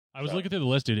I was looking through the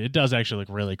list, dude. It does actually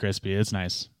look really crispy. It's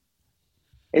nice.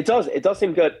 It does. It does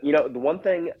seem good. You know, the one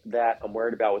thing that I'm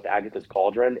worried about with Agatha's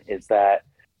Cauldron is that,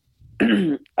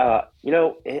 you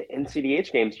know, in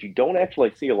CDH games, you don't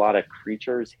actually see a lot of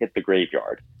creatures hit the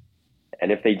graveyard.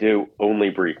 And if they do, only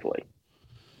briefly.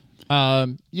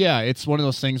 Yeah, it's one of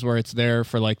those things where it's there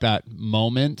for like that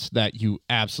moment that you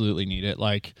absolutely need it.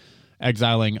 Like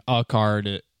exiling a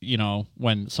card, you know,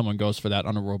 when someone goes for that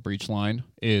Underworld Breach line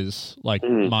is like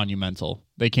monumental.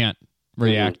 They can't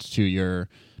react to your...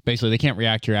 Basically, they can't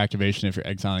react to your activation if you're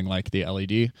exiling like the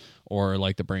LED or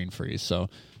like the Brain Freeze. So,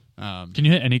 can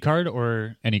you hit any card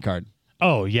or any card?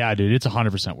 Oh yeah, dude, it's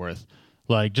 100% worth.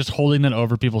 Like just holding that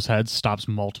over people's heads stops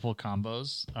multiple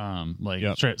combos.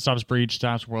 Stops Breach,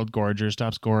 stops World Gorger,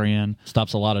 stops Gorian,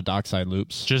 stops a lot of dockside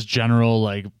loops. Just general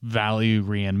like value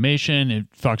reanimation.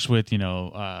 It fucks with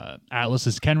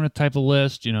Atlas's Kenrith type of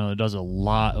list. You know, it does a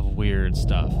lot of weird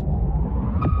stuff.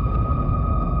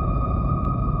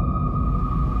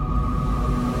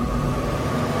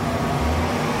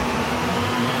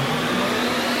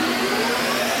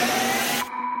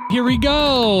 Here we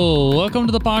go. Welcome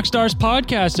to the Moxstars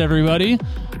podcast, everybody.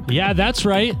 Yeah, that's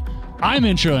right. I'm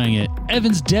introing it.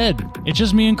 Evan's dead. It's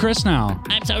just me and Chris now.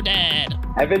 I'm so dead.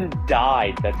 Evan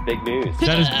died. That's big news.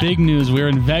 That is big news. We were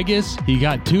in Vegas. He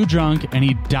got too drunk and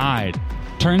he died.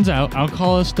 Turns out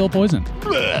alcohol is still poison.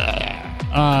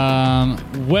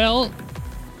 Well,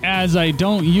 as I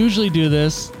don't usually do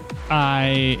this,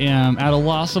 I am at a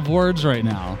loss of words right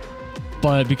now.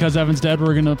 But because Evan's dead,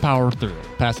 we're going to power through.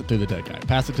 Pass it to the dead guy.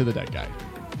 Pass it to the dead guy.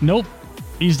 Nope.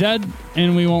 He's dead,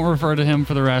 and we won't refer to him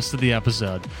for the rest of the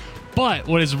episode. But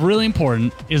what is really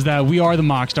important is that we are the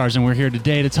Moxstars, and we're here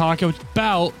today to talk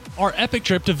about our epic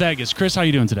trip to Vegas. Chris, how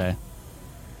you doing today?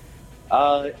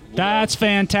 That's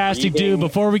fantastic, dude.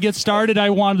 Before we get started, I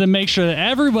wanted to make sure that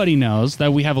everybody knows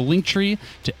that we have a link tree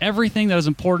to everything that is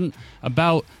important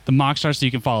about the Moxstars so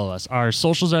you can follow us. Our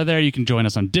socials are there. You can join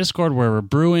us on Discord where we're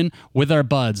brewing with our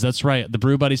buds. That's right. The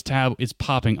Brew Buddies tab is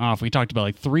popping off. We talked about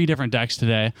like 3 different decks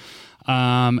today.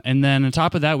 And then on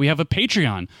top of that, we have a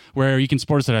Patreon where you can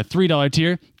support us at a $3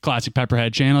 tier, classic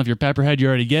Pepperhead channel. If you're Pepperhead, you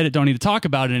already get it. Don't need to talk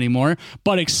about it anymore.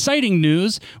 But exciting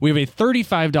news, we have a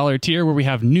 $35 tier where we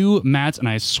have new mats, and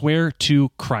I swear to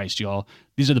Christ, y'all,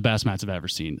 these are the best mats I've ever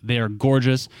seen. They are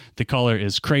gorgeous. The color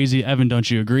is crazy. Evan,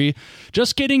 don't you agree?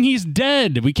 Just kidding. He's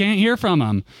dead. We can't hear from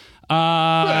him.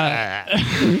 Other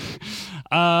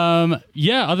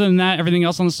than that, everything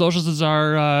else on the socials is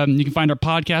our, you can find our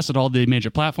podcast at all the major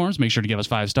platforms. Make sure to give us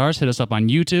 5 stars. Hit us up on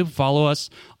YouTube. Follow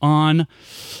us on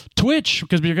Twitch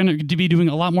because we're going to be doing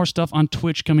a lot more stuff on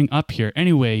Twitch coming up here.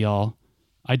 Anyway, y'all,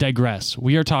 I digress.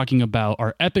 We are talking about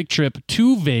our epic trip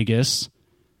to Vegas.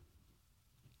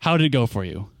 How did it go for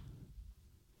you?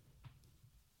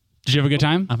 Did you have a good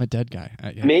time? I'm a dead guy.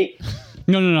 Yeah. Me?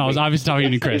 No. I was obviously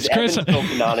talking to Chris. Chris is still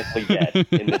canonically dead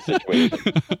in this situation.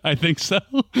 I think so.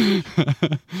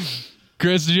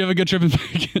 Chris, did you have a good trip in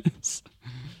Vegas?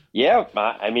 Yeah,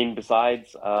 I mean,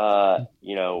 besides, Evan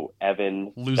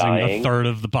losing dying, a third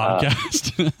of the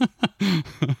podcast.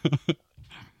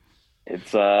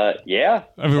 It's yeah.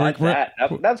 I mean,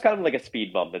 that's kind of like a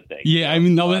speed bump thing. Yeah, I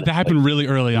mean, that happened really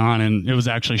early on, and it was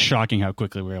actually shocking how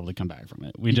quickly we were able to come back from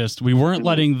it. We weren't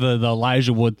letting the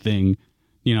Elijah Wood thing,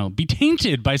 be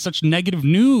tainted by such negative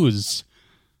news.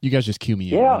 You guys just cue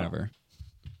me in whenever.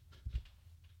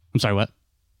 I'm sorry, what?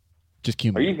 Just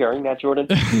cue me. Are you hearing that, Jordan?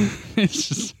 It's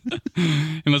just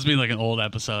it must be like an old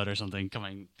episode or something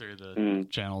coming through the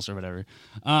channels or whatever.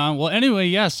 Well, anyway,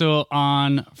 yeah. So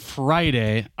on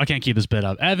Friday, I can't keep this bit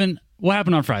up. Evan, what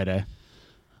happened on Friday?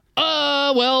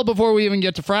 Well, before we even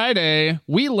get to Friday,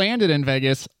 we landed in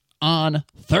Vegas on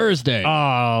Thursday.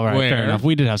 Oh, right, fair enough.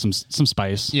 We did have some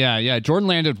spice. Yeah. Jordan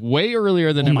landed way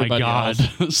earlier than everybody else. Oh my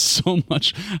God, so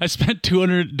much. I spent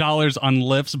 $200 on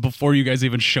lifts before you guys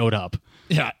even showed up.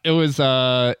 Yeah, it was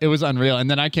unreal. And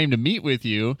then I came to meet with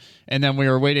you, and then we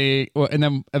were waiting. And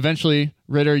then eventually,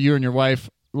 Ritter, you and your wife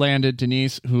landed.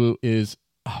 Denise, who is,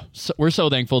 we're so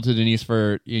thankful to Denise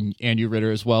and you,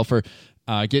 Ritter, as well for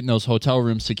getting those hotel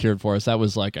rooms secured for us. That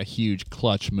was like a huge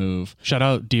clutch move. Shout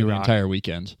out D-Rock. The entire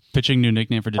weekend. Pitching new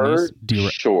nickname for Denise.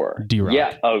 D-Rock. Sure. D-Rock.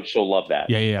 Yeah. Oh, she'll love that.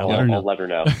 Yeah. I'll let her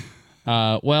know.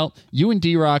 Well, you and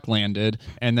D-Rock landed,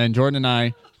 and then Jordan and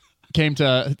I came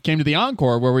to the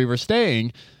Encore where we were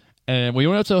staying, and we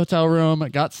went up to the hotel room,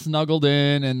 got snuggled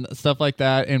in and stuff like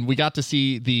that, and we got to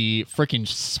see the freaking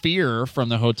sphere from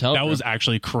the hotel room. That was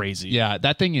actually crazy. Yeah,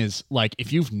 that thing is like,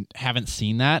 if you haven't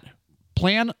seen that,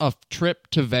 plan a trip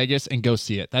to Vegas and go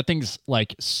see it. That thing's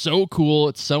like so cool.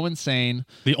 It's so insane.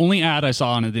 The only ad I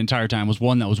saw on it the entire time was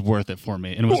one that was worth it for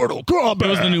me. And it was Mortal Kombat. It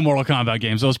was the new Mortal Kombat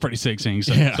game, so it was pretty sick seeing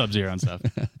Sub-Zero and stuff.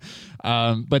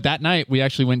 But that night, we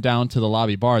actually went down to the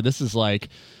lobby bar. This is like,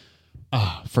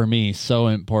 for me, so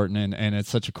important, and it's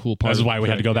such a cool part. That's why we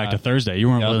had to go back to Thursday. You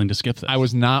weren't willing to skip this. I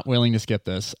was not willing to skip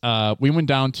this. We went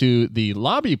down to the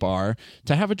lobby bar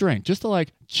to have a drink, just to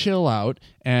like chill out.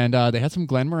 And they had some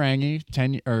Glenmorangie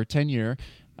 10-year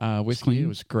whiskey. It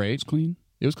was great. It's clean.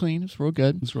 It was clean. It was real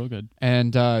good. It's real good.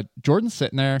 And Jordan's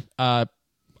sitting there.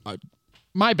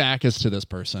 My back is to this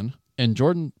person, and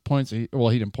Jordan points. He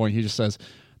didn't point. He just says,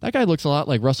 "That guy looks a lot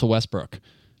like Russell Westbrook."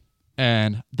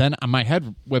 And then my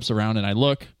head whips around and I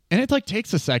look, and it like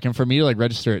takes a second for me to like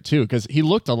register it too, because he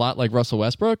looked a lot like Russell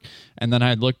Westbrook. And then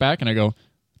I look back and I go,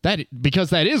 because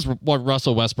that is what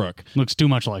Russell Westbrook looks too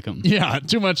much like him. Yeah,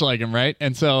 too much like him, right?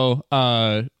 And so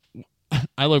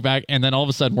I look back, and then all of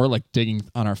a sudden we're like digging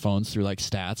on our phones through like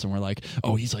stats, and we're like,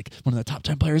 oh, he's like one of the top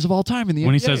 10 players of all time in the NBA.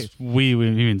 When he says we he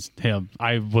means him.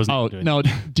 I wasn't. Oh doing no, it.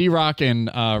 D-Rock and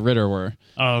Ritter were.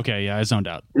 Oh, okay, yeah, I zoned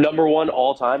out. Number 1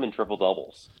 all time in triple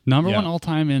doubles. Number 1 all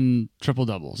time in triple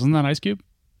doubles. Isn't that Ice Cube?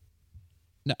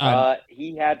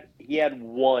 He had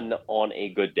 1 on a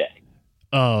good day.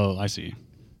 Oh, I see.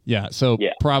 Yeah, so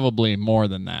probably more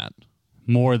than that.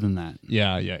 More than that.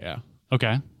 Yeah.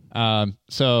 Okay.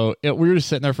 So we were just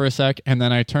sitting there for a sec, and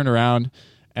then I turned around,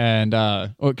 and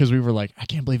because we were like, I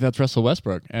can't believe that's Russell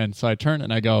Westbrook, and so I turned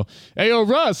and I go, "Hey, yo,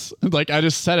 Russ!" Like I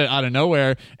just said it out of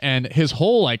nowhere, and his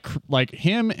whole like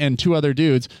him and 2 other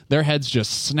dudes, their heads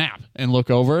just snap and look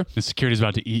over. The security's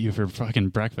about to eat you for fucking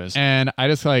breakfast. And I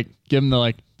just like give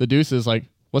them the deuces, like,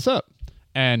 "What's up?"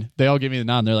 And they all give me the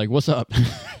nod, and they're like, "What's up?"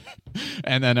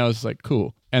 And then I was like,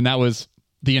 "Cool." And that was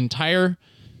the entire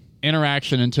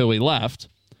interaction until we left.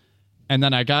 And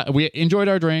then we enjoyed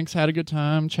our drinks, had a good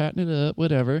time, chatting it up,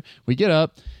 whatever. We get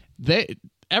up.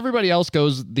 Everybody else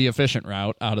goes the efficient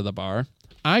route out of the bar.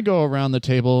 I go around the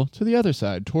table to the other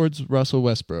side, towards Russell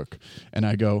Westbrook. And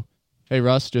I go, "Hey,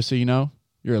 Russ, just so you know,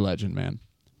 you're a legend, man."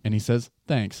 And he says,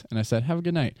 "Thanks." And I said, "Have a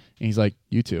good night." And he's like,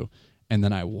 "You too." And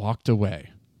then I walked away.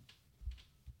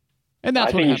 And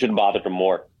that's I think you should bother him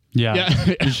more. Yeah.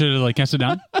 You should have can I sit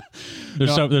down?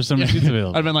 There's so many seats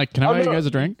available. I've been like, "Can I buy you guys a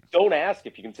drink?" Don't ask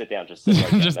if you can sit down. Just sit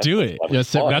right just do it. Just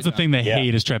sit. That's the thing they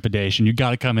hate is trepidation. You got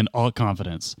to come in all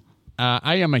confidence.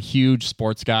 I am a huge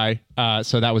sports guy,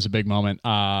 so that was a big moment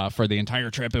for the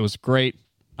entire trip. It was great.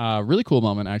 Really cool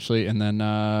moment, actually. And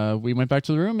then we went back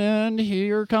to the room, and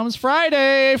here comes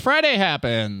Friday. Friday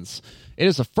happens. It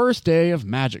is the first day of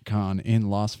MagicCon in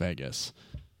Las Vegas.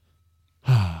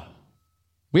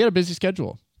 We had a busy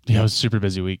schedule. Yeah, it was a super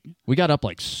busy week. We got up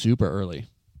like super early.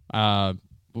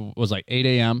 Was like 8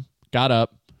 a.m. Got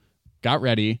up, got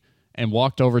ready, and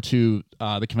walked over to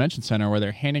the convention center where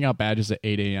they're handing out badges at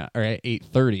 8 a.m. or at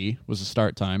 8:30 was the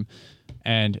start time,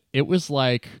 and it was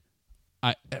like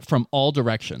from all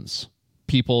directions,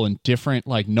 people in different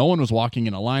no one was walking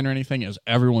in a line or anything. It was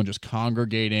everyone just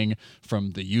congregating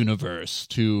from the universe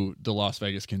to the Las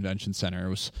Vegas Convention Center. It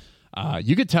was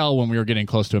you could tell when we were getting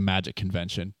close to a Magic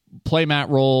convention. Playmat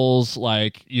rolls,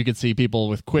 you could see people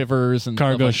with quivers and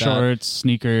cargo stuff like shorts,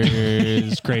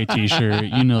 sneakers, gray t-shirt.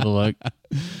 You know the look.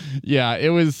 Yeah, it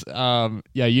was.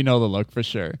 You know the look for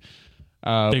sure.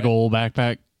 Big old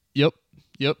backpack. Yep.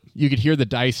 You could hear the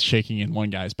dice shaking in one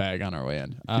guy's bag on our way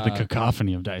in. The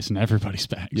cacophony of dice in everybody's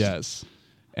bags. Yes.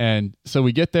 And so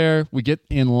we get there. We get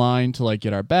in line to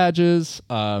get our badges.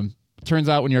 Turns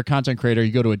out when you're a content creator,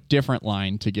 you go to a different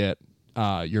line to get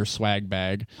your swag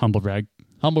bag. Humble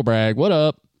brag. What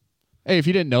up? Hey, if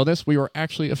you didn't know this, we were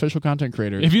actually official content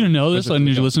creators. If you didn't know this and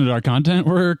you listen to our content,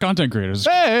 we're content creators.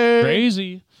 Hey!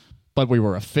 Crazy. But we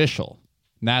were official.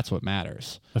 And that's what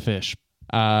matters. A fish.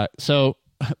 So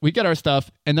we get our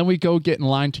stuff, and then we go get in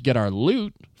line to get our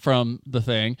loot from the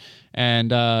thing.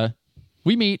 And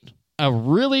we meet a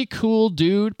really cool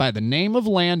dude by the name of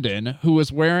Landon who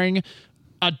was wearing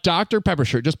a Dr. Pepper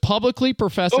shirt, just publicly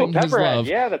professing his love.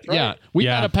 Yeah, that's right. Yeah, we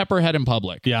got a Pepperhead in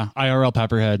public. Yeah, IRL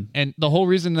Pepperhead. And the whole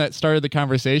reason that started the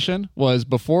conversation was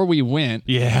before we went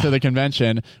to the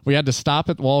convention, we had to stop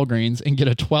at Walgreens and get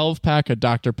a 12-pack of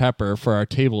Dr. Pepper for our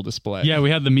table display. Yeah,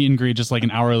 we had the meet and greet just an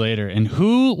hour later. And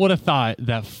who would have thought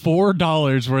that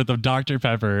 $4 worth of Dr.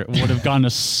 Pepper would have gone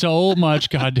to so much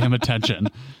goddamn attention?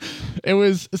 It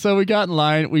was, so we got in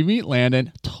line, we meet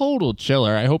Landon, total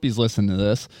chiller. I hope he's listening to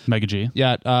this. Mega G.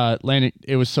 Yeah, Landon,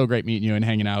 it was so great meeting you and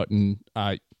hanging out, and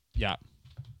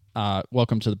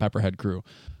welcome to the Pepperhead crew.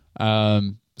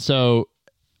 So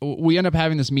we end up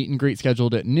having this meet and greet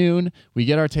scheduled at noon. We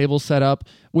get our table set up,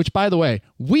 which, by the way,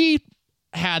 we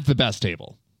had the best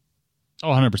table. Oh,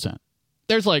 100%.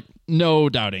 There's like no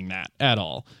doubting that at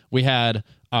all. We had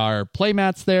our play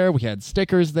mats there. We had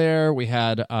stickers there. We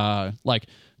had like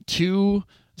two.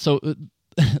 So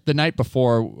the night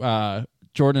before,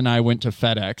 Jordan and I went to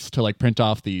FedEx to like print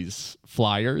off these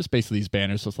flyers, basically these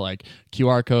banners with like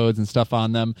QR codes and stuff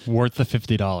on them. Worth the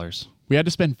 $50. We had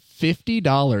to spend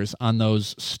 $50 on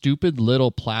those stupid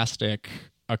little plastic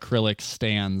acrylic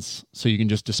stands so you can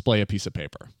just display a piece of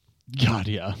paper. God,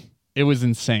 yeah. It was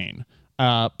insane.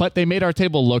 But they made our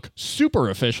table look super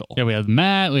official. Yeah, we had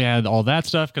Matt. We had all that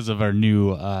stuff because of our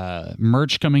new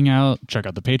merch coming out. Check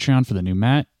out the Patreon for the new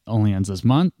Matt. Only ends this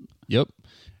month. Yep.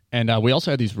 And we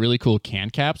also had these really cool can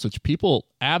caps, which people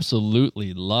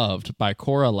absolutely loved, by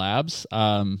Cora Labs.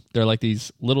 They're like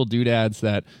these little doodads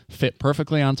that fit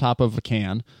perfectly on top of a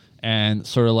can and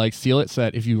sort of like seal it so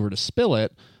that if you were to spill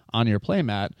it on your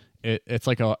playmat, it's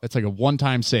like a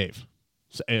one-time save.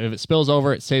 So if it spills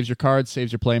over, it saves your card,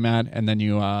 saves your playmat, and then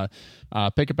you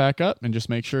pick it back up and just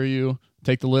make sure you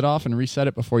take the lid off and reset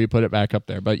it before you put it back up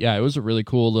there. But yeah, it was a really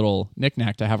cool little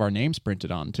knickknack to have our names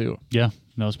printed on too. Yeah,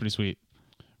 that was pretty sweet.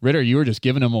 Ritter, you were just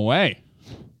giving them away.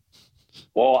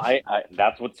 Well, I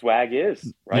that's what swag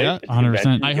is, right? Yeah,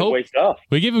 100%. I hope stuff.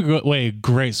 We gave away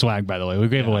great swag, by the way. We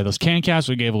gave away those can caps.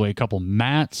 We gave away a couple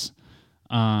mats,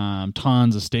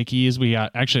 tons of stickies. We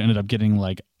actually ended up getting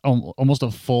like almost a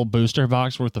full booster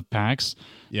box worth of packs.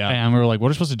 Yeah. And we were like, what are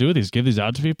we supposed to do with these? Give these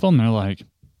out to people? And they're like,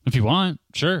 if you want,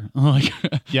 sure. I'm like,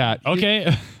 yeah.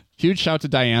 okay. Huge shout to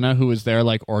Diana, who was there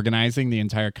like organizing the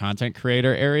entire content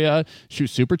creator area. She was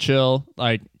super chill,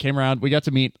 like came around. We got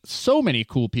to meet so many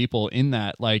cool people in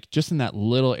that, like just in that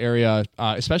little area,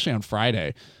 especially on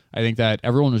Friday. I think that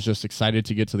everyone was just excited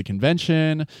to get to the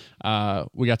convention.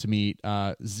 We got to meet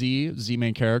Z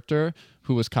main character,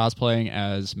 who was cosplaying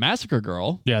as Massacre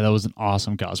Girl. Yeah, that was an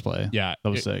awesome cosplay. Yeah. That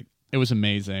was sick. It was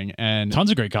amazing. And tons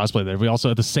of great cosplay there. We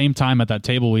also, at the same time at that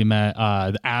table, we met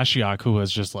the Ashiok, who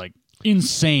was just like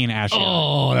insane Ashiok.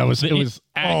 Oh,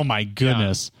 oh my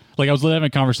goodness. Yeah. Like I was having a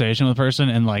conversation with a person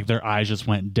and like their eyes just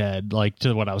went dead, like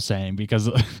to what I was saying, because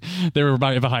they were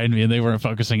right behind me and they weren't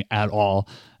focusing at all.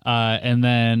 And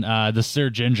then the Sir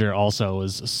Ginger also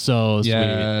was so sweet.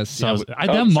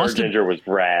 Sir Ginger was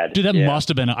rad. Dude, that must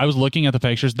have been, I was looking at the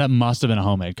pictures, that must have been a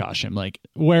homemade costume. Like,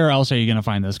 where else are you going to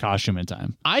find this costume in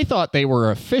time? I thought they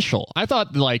were official. I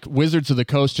thought like Wizards of the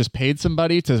Coast just paid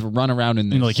somebody to run around in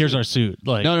this. And like, here's our suit.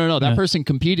 Like, no. That person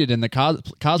competed in the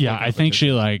cosplay. Yeah, I think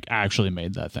she like actually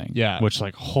made that thing. Yeah. Which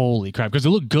like, holy crap. Because it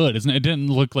looked good. It didn't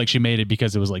look like she made it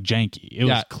because it was like janky. It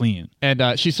was clean.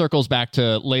 And she circles back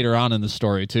to later on in the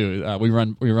story too. We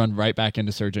run right back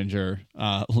into Sir Ginger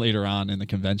later on in the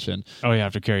convention. Oh yeah,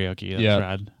 after karaoke. That's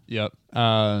rad. Yep.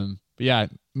 But yeah,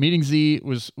 meeting Z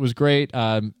was great.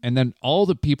 And then all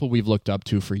the people we've looked up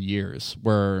to for years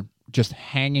were just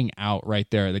hanging out right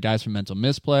there. The guys from Mental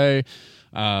Misplay.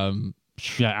 Alan.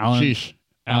 Sheesh.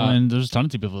 Alan, there's a ton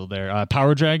of people there.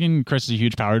 Power Dragon. Chris is a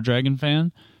huge Power Dragon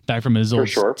fan. Back from his old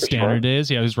standard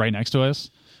days. Yeah, he was right next to us.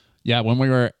 Yeah, when we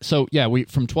were we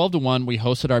from 12 to 1 we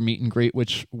hosted our meet and greet,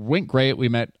 which went great. We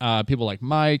met people like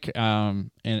Mike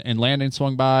and Landon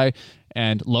swung by,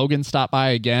 and Logan stopped by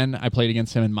again. I played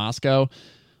against him in Moscow.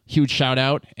 Huge shout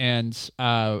out. And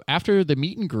after the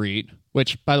meet and greet,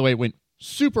 which by the way went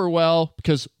super well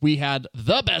because we had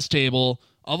the best table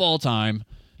of all time,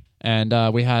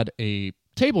 and we had a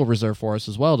table reserved for us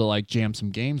as well to like jam some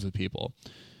games with people.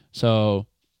 So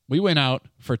we went out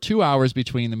for 2 hours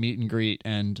between the meet and greet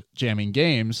and jamming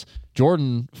games.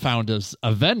 Jordan found us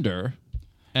a vendor.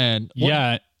 And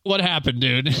what happened,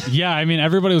 dude? Yeah, I mean,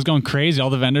 everybody was going crazy. All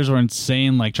the vendors were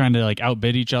insane, like trying to like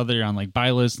outbid each other on like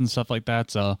buy lists and stuff like that.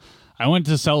 So I went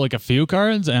to sell like a few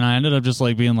cards, and I ended up just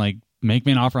like being like, make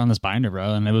me an offer on this binder,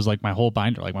 bro. And it was like my whole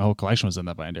binder, like my whole collection was in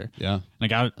that binder. Yeah. And I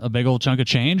got a big old chunk of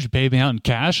change, paid me out in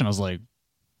cash, and I was like,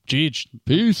 Jeez,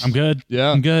 peace. I'm good.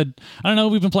 Yeah, I'm good. I don't know.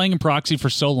 We've been playing in proxy for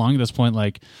so long at this point.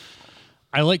 Like,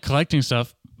 I like collecting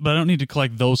stuff, but I don't need to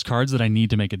collect those cards that I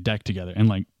need to make a deck together. And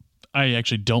like, I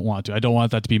actually don't want to. I don't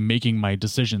want that to be making my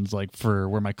decisions like for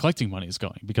where my collecting money is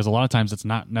going, because a lot of times it's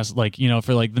not necessarily like, you know,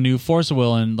 for like the new Force of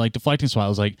Will and like Deflecting Swell, I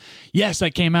was like, yes,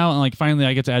 that came out, and like finally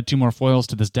I get to add 2 more foils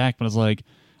to this deck. But it's like,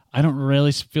 I don't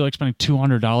really feel like spending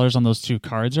 $200 on those 2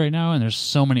 cards right now, and there's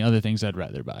so many other things I'd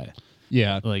rather buy.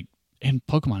 Yeah, like. And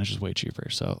Pokemon is just way cheaper,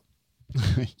 so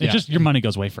just your money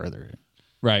goes way further.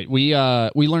 Right. We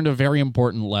learned a very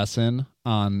important lesson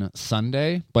on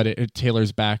Sunday, but it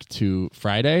tailors back to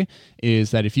Friday, is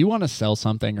that if you want to sell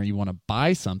something or you want to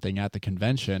buy something at the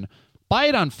convention, buy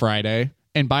it on Friday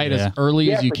and buy it as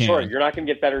early as you can. Sure. You're not going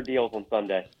to get better deals on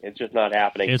Sunday. It's just not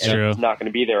happening. It's true. It's not going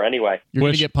to be there anyway. You're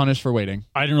going to get punished for waiting.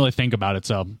 I didn't really think about it,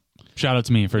 so shout out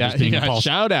to me for just being impulsive.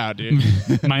 Shout out, dude.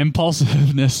 My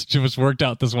impulsiveness just worked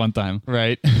out this one time.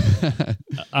 Right.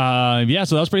 Yeah,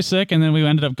 so that was pretty sick. And then we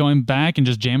ended up going back and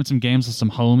just jamming some games with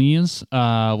some homies.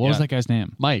 What was that guy's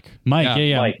name? Mike.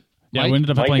 Yeah. Mike. Yeah, we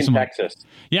ended up playing some Texas.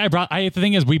 Yeah, the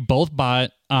thing is, we both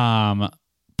bought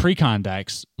pre-con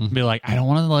decks. Be like, I don't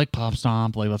want to like pop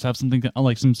stomp. Like, let's have something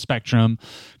like some Spectrum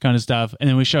kind of stuff. And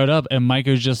then we showed up, and Mike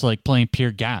was just like playing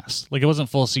pure gas. Like, it wasn't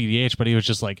full CDH, but he was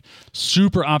just like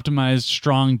super optimized,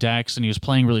 strong decks, and he was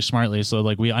playing really smartly. So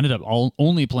like, we ended up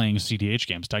only playing CDH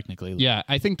games technically. Yeah,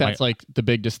 I think that's like the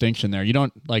big distinction there. You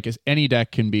don't like any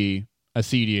deck can be a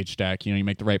CDH deck. You know, you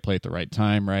make the right play at the right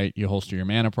time, right? You holster your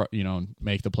mana,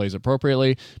 make the plays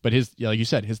appropriately. But like you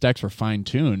said, his decks were fine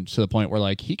tuned to the point where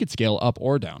like he could scale up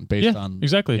or down based on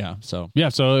exactly. Yeah, so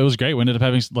it was great. We ended up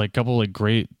having like a couple like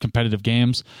great competitive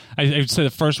games. I'd say the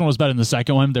first one was better than the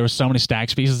second one. There were so many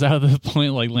stacks pieces out of the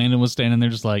point. Like Landon was standing there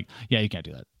just like, yeah, you can't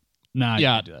do that. Nah, you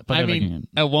can't do that. But I mean,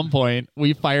 at one point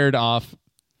we fired off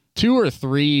 2 or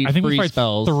 3 free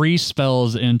spells. 3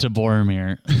 spells into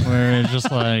Boromir, where it's just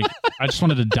like I just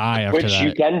wanted to die after Which that.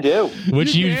 you can do.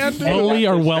 Which you fully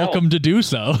are welcome to do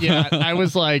so. Yeah, I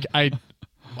was like, I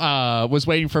was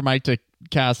waiting for Mike to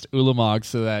cast Ulamog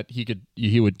so that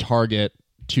he would target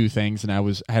 2 things, and I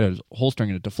had a holstering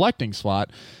and a deflecting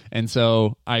slot, and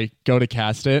so I go to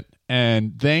cast it,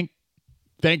 and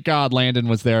Thank God Landon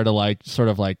was there to like sort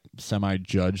of like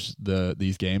semi-judge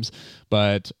these games,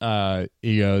 but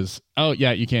he goes, "Oh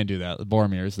yeah, you can't do that.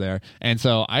 Boromir's there," and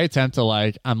so I attempt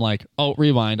to I'm like, "Oh,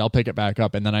 rewind, I'll pick it back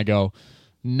up," and then I go,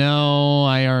 "No,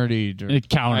 I already it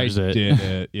counters I did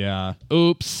it, yeah.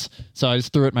 Oops." So I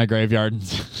just threw it in my graveyard.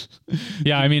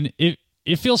 Yeah, I mean it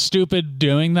feels stupid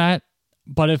doing that.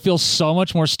 But it feels so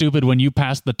much more stupid when you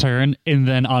pass the turn and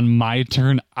then on my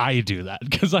turn I do that,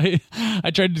 because I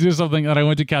tried to do something that I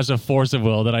went to cast a Force of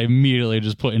Will that I immediately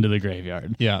just put into the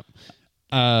graveyard. Yeah.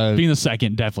 Being the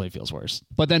second definitely feels worse.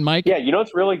 But then Mike... Yeah, you know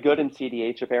what's really good in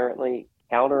CDH apparently?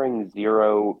 Countering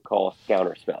 0-cost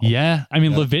counter spells. Yeah, I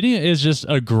mean, Lavinia is just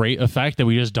a great effect that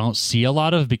we just don't see a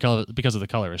lot of because of the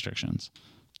color restrictions.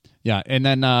 Yeah, and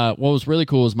then what was really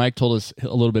cool is Mike told us a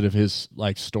little bit of his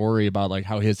like story about like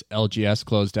how his LGS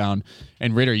closed down,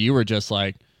 and Ritter, you were just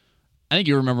like, I think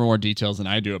you remember more details than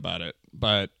I do about it,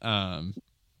 but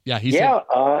he said,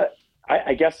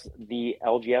 I guess the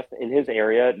LGS in his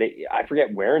area, I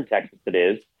forget where in Texas it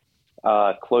is,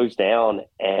 closed down,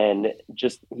 and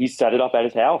just he set it up at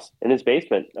his house in his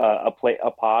basement, a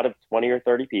pod of 20 or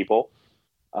 30 people.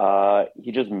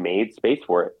 He just made space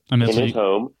for it in his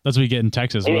home. That's what you get in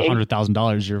Texas with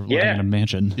 $100,000. You're living in a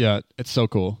mansion. Yeah, it's so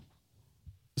cool.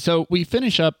 So we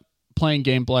finish up playing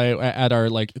gameplay at our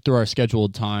through our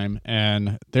scheduled time,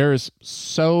 and there's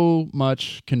so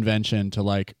much convention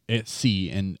to see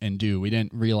and do. We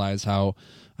didn't realize how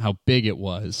big it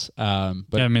was. But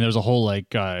yeah, I mean, there's a whole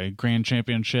grand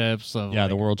championships.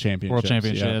 The world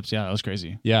championships. Yeah, that was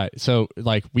crazy. Yeah. So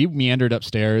we meandered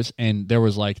upstairs, and there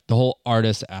was the whole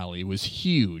artist alley was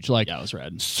huge. Yeah, it was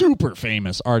rad. Super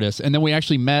famous artists. And then we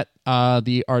actually met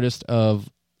the artist of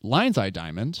Lion's Eye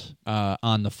Diamond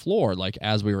on the floor,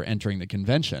 as we were entering the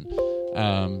convention.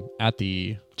 Did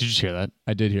you hear that?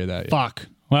 I did hear that. Fuck.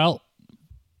 Well,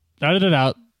 edit it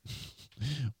out.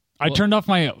 I turned off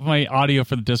my audio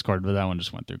for the Discord, but that one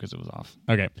just went through because it was off.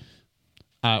 Okay.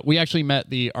 We actually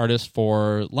met the artist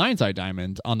for Lion's Eye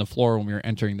Diamond on the floor when we were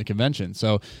entering the convention.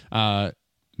 So,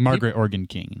 Margaret Organ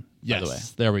King, yes, by the way.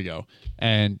 There we go.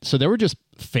 And so there were just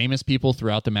famous people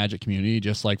throughout the Magic community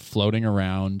just floating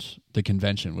around the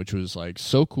convention, which was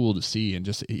so cool to see. And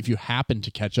just if you happen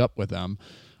to catch up with them,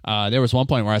 there was one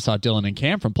point where I saw Dylan and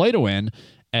Cam from Play to Win,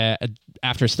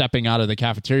 after stepping out of the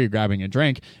cafeteria grabbing a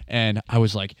drink, and I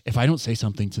was like, if I don't say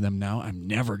something to them now, I'm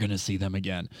never gonna see them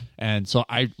again. And so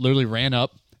I literally ran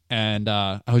up, and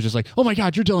I was just like, oh my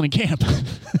god, you're Dylan and Camp.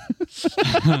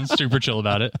 Super chill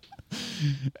about it.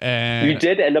 And you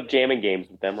did end up jamming games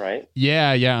with them, right?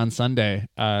 Yeah, on Sunday.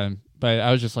 But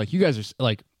I was just like, you guys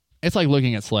are it's like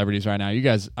looking at celebrities right now. You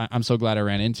guys, I'm so glad I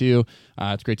ran into you.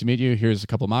 It's great to meet you. Here's a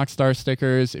couple Moxstars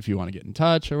stickers if you want to get in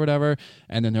touch or whatever.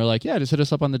 And then they're like, yeah, just hit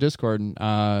us up on the Discord.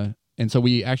 And so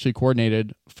we actually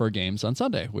coordinated for games on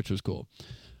Sunday, which was cool.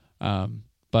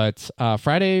 But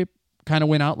Friday kind of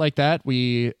went out like that.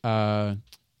 We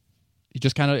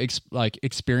just kind of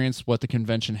experienced what the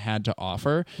convention had to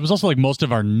offer. It was also most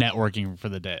of our networking for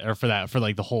the day, or for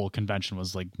the whole convention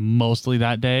was mostly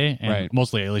that day, and right.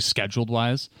 Mostly at least scheduled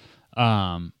wise.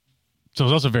 So it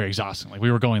was also very exhausting. Like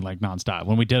we were going like nonstop.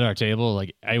 When we did our table,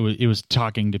 like it was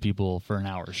talking to people for an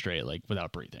hour straight, like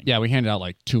without breathing. Yeah, we handed out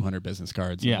like 200 business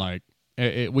cards. Yeah. And, like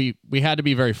we had to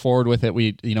be very forward with it.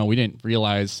 We didn't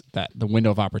realize that the window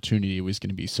of opportunity was going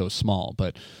to be so small.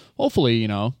 But hopefully,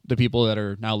 the people that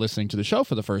are now listening to the show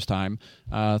for the first time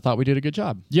thought we did a good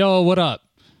job. Yo, what up?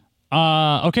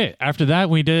 Okay. After that,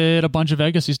 we did a bunch of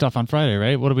Vegas-y stuff on Friday,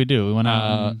 right? What did we do? We went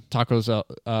out Tacos El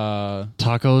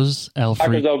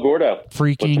Gordo. Put some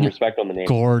freaking respect on the name.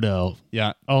 Gordo.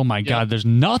 Yeah. Oh my God, there's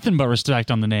nothing but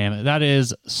respect on the name. That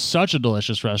is such a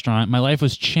delicious restaurant. My life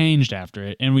was changed after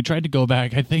it, and we tried to go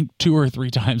back, I think, 2 or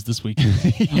 3 times this weekend.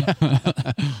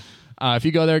 If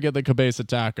you go there, get the cabeza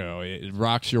taco. It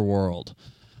rocks your world.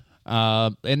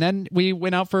 And then we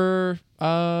went out for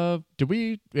went to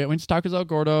Tacos El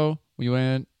Gordo. We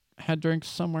had drinks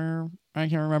somewhere. I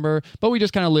can't remember. But we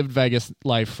just kind of lived Vegas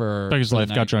life for Vegas the life,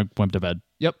 night. got drunk, went to bed.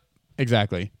 Yep,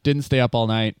 exactly. Didn't stay up all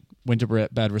night. Went to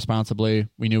bed responsibly.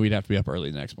 We knew we'd have to be up early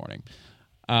the next morning.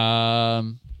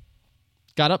 Got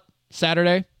up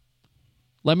Saturday.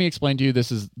 Let me explain to you,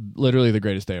 this is literally the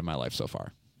greatest day of my life so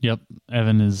far. Yep.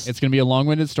 Evan is... It's going to be a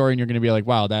long-winded story, and you're going to be like,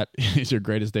 wow, that is your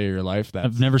greatest day of your life.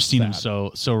 I've never seen him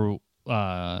so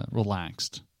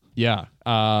relaxed. Yeah.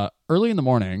 Early in the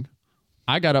morning,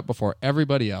 I got up before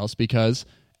everybody else because,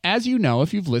 as you know,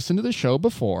 if you've listened to the show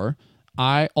before,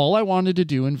 all I wanted to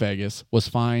do in Vegas was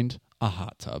find a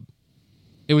hot tub.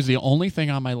 It was the only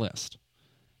thing on my list.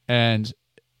 And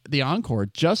the Encore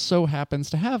just so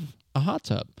happens to have a hot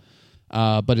tub.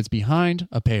 But it's behind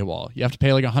a paywall. You have to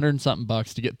pay like $100 and something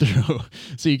to get through,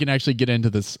 so you can actually get into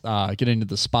the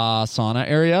spa sauna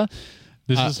area.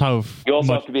 This is how you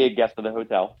also have to be a guest of the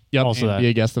hotel. Yep, also be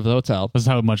a guest of the hotel. This is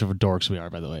how much of a dorks we are,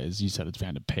 by the way. As you said, it's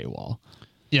behind a paywall.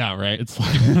 Yeah, right. It's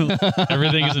like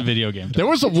everything is a video game. There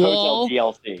was a wall.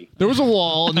 Hotel DLC. There was a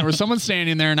wall, and there was someone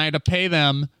standing there, and I had to pay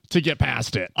them to get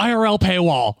past it. IRL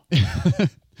paywall.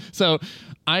 So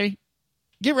I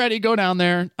get ready, go down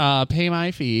there, pay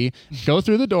my fee, go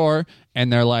through the door,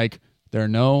 and they're like, there are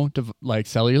no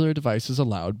cellular devices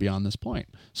allowed beyond this point.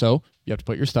 So you have to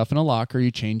put your stuff in a locker.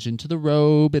 You change into the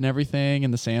robe and everything,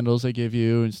 and the sandals they give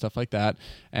you and stuff like that.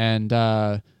 And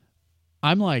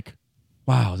I'm like,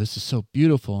 wow, this is so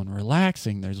beautiful and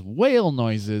relaxing. There's whale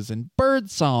noises and bird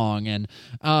song and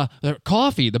the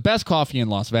coffee. The best coffee in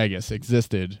Las Vegas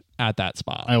existed at that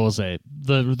spot. I will say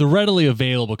the readily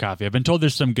available coffee. I've been told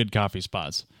there's some good coffee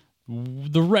spots.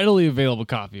 The readily available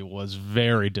coffee was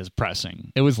very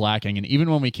depressing. It was lacking. And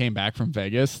even when we came back from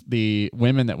Vegas, the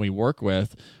women that we work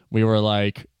with, we were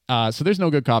like, so there's no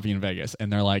good coffee in Vegas.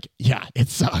 And they're like, yeah, it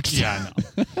sucks. Yeah,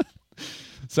 I know.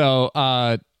 So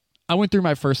I went through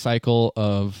my first cycle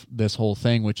of this whole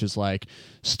thing, which is like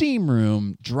steam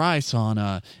room, dry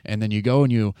sauna, and then you go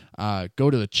and you go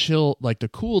to the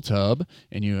cool tub,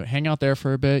 and you hang out there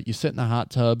for a bit. You sit in the hot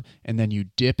tub, and then you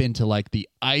dip into like the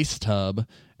ice tub,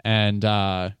 and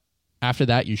after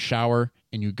that you shower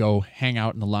and you go hang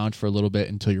out in the lounge for a little bit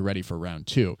until you're ready for round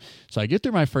 2. So I get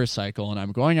through my first cycle, and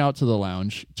I'm going out to the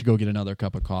lounge to go get another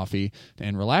cup of coffee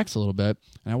and relax a little bit.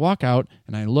 And I walk out,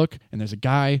 and I look, and there's a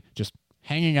guy just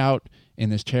hanging out in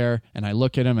this chair, and I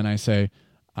look at him and I say,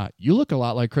 you look a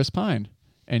lot like Chris Pine.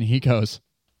 And he goes,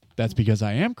 that's because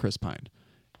I am Chris Pine.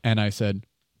 And I said,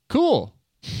 cool.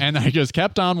 And I just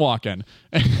kept on walking.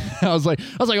 I was like,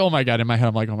 oh my God. In my head,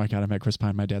 I'm like, oh my God, I met Chris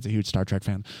Pine. My dad's a huge Star Trek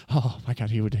fan. Oh my God,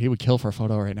 he would kill for a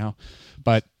photo right now.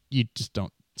 But you just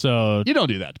don't. So you don't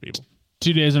do that to people.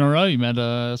 2 days in a row, you met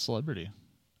a celebrity.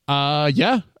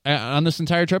 Yeah. On this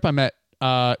entire trip, I met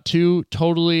 2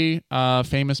 totally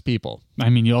famous people.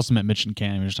 I mean, you also met Mitch and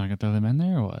Cam. You're just not going to throw them in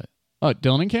there or what? Oh,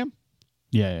 Dylan and Cam?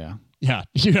 Yeah. Yeah.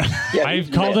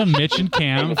 I've called them Mitch and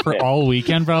Cam for all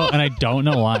weekend, bro, and I don't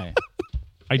know why.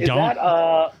 Is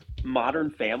that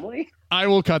Modern Family? I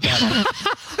will cut that out.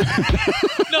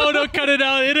 No, don't cut it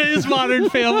out. It is Modern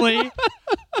Family.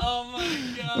 Oh my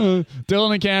God.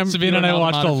 Dylan and Cam. Sabina and I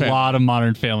watched a lot of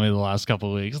Modern Family the last couple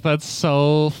of weeks. That's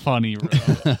so funny,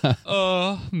 bro.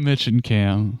 Oh, Mitch and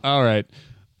Cam. All right.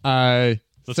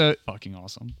 That's fucking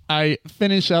awesome. I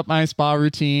finish up my spa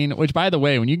routine, which, by the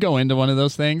way, when you go into one of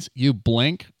those things, you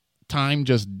blink, time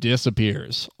just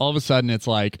disappears. All of a sudden, it's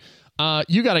like,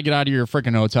 you got to get out of your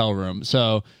freaking hotel room.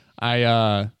 So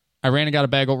I ran and got a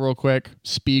bagel real quick.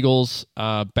 Spiegel's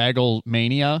Bagel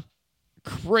Mania.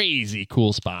 Crazy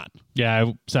cool spot. Yeah,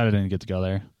 I said I didn't get to go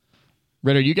there.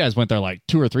 Ritter, you guys went there like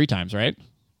 2 or 3 times, right?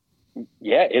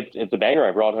 Yeah, it's a banger.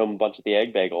 I brought home a bunch of the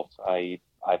egg bagels.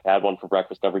 I've had one for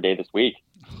breakfast every day this week.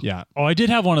 Yeah. Oh, I did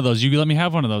have one of those. You let me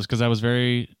have one of those because I was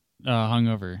very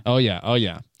hungover. Oh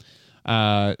yeah.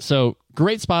 So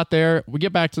great spot there. We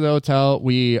get back to the hotel.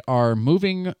 We are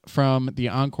moving from the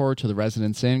Encore to the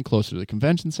Residence Inn, closer to the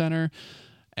convention center.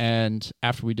 And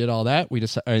after we did all that,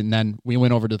 and then we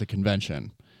went over to the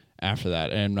convention after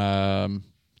that. And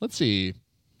let's see.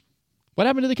 What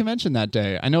happened to the convention that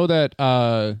day? I know that,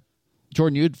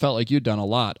 Jordan, you'd felt like you'd done a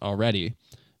lot already,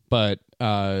 but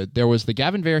there was the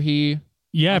Gavin Verhey.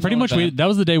 Yeah, pretty much. That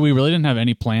was the day we really didn't have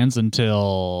any plans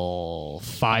until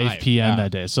 5 p.m. that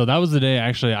day. So that was the day,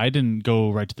 actually, I didn't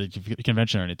go right to the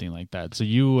convention or anything like that. So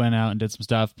you went out and did some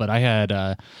stuff, but I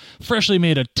had freshly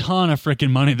made a ton of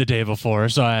freaking money the day before,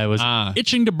 so I was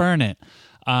itching to burn it.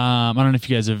 I don't know if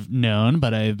you guys have known,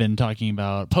 but I've been talking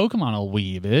about Pokemon a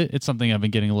wee bit. It's something I've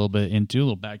been getting a little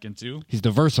back into. He's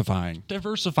diversifying.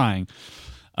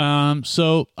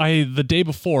 So the day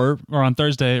before, or on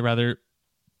Thursday rather,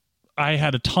 I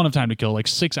had a ton of time to kill, like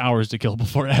 6 hours to kill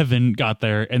before Evan got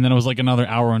there, and then it was like another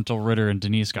hour until Ritter and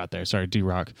Denise got there. Sorry,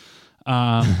 D-Rock.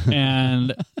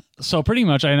 And so pretty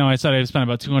much, I know I said I spent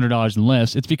about $200 in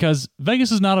lifts. It's because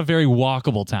Vegas is not a very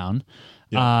walkable town.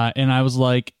 Yeah. And I was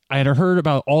like, I had heard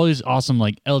about all these awesome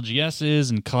like LGSs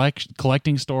and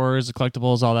collecting stores,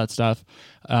 collectibles, all that stuff.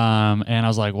 And I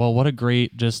was like, well, what a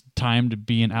great just time to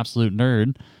be an absolute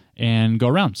nerd and go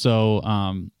around. So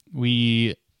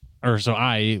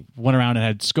I went around and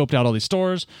had scoped out all these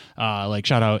stores, like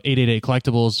shout out 888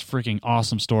 Collectibles, freaking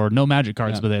awesome store. No Magic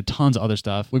cards, but they had tons of other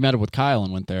stuff. We met up with Kyle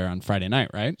and went there on Friday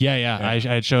night, right? Yeah. I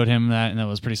had showed him that, and that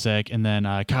was pretty sick. And then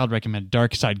Kyle recommended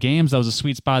Dark Side Games. That was a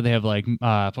sweet spot. They have like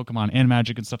Pokemon and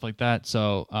Magic and stuff like that.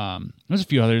 So there's a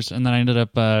few others. And then I ended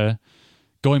up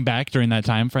going back during that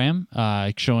time frame,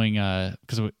 showing,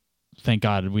 because thank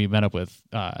God we met up with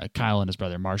Kyle and his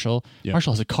brother Marshall. Yep.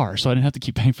 Marshall has a car, so I didn't have to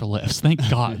keep paying for lifts. Thank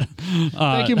God.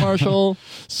 Thank you, Marshall.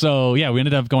 So yeah, we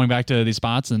ended up going back to these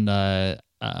spots, and I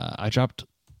dropped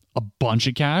a bunch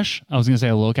of cash. I was going to say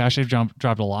a little cash. I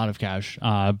dropped a lot of cash.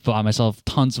 Bought myself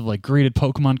tons of like graded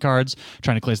Pokemon cards,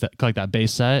 trying to collect that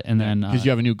base set, and then because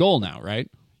you have a new goal now, right?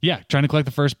 Yeah, trying to collect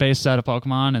the first base set of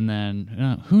Pokemon, and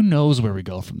then who knows where we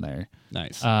go from there.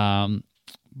 Nice.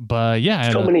 But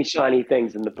yeah, so many shiny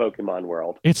things in the Pokemon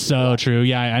world. It's so true.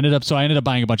 Yeah, I ended up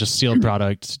buying a bunch of sealed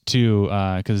products too,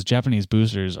 because Japanese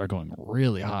boosters are going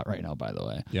really hot right now. By the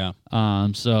way, yeah.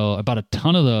 So I bought a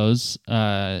ton of those,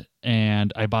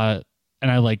 and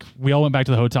we all went back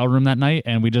to the hotel room that night,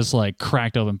 and we just like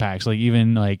cracked open packs. Like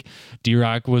even like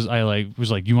D-Rock was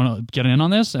like, you want to get in on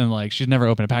this? And like she's never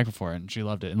opened a pack before, and she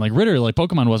loved it. And like Ritter, like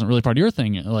Pokemon wasn't really part of your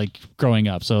thing, like growing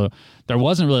up, so there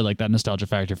wasn't really like that nostalgia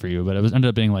factor for you. But it ended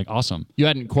up being like awesome. You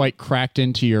hadn't quite cracked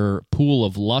into your pool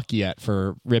of luck yet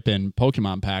for ripping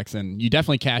Pokemon packs, and you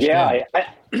definitely cashed in.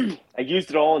 I used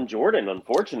it all in Jordan,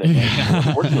 unfortunately.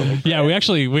 Yeah,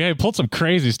 we pulled some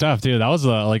crazy stuff too. That was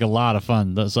like a lot of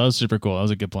fun. So that was super cool. That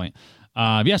was a good point.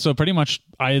 So pretty much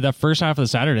that first half of the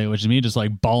Saturday, which is me just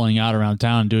like balling out around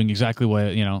town, doing exactly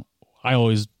what I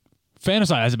always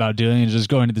fantasize about doing, and just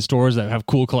going to the stores that have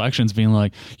cool collections, being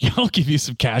like, yeah, I'll give you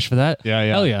some cash for that. Yeah.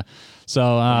 Hell yeah.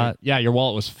 So your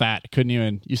wallet was fat.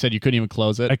 You said you couldn't even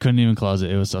close it. I couldn't even close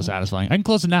it. It was so satisfying. I can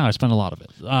close it now. I spent a lot of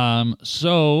it.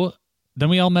 So then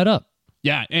we all met up.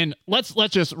 Yeah, and let's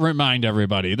just remind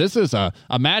everybody, this is a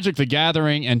Magic the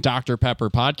Gathering and Dr.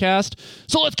 Pepper podcast,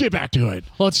 so let's get back to it.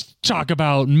 Let's talk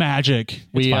about Magic.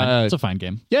 It's a fine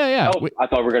game. Yeah. I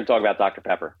thought we were going to talk about Dr.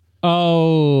 Pepper.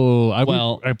 Oh,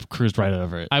 I cruised right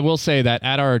over it. I will say that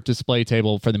at our display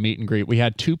table for the meet and greet, we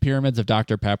had 2 pyramids of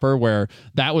Dr. Pepper, where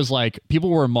that was like, people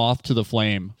were moth to the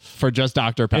flame for just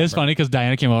Dr. Pepper. It's funny because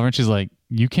Diana came over and she's like,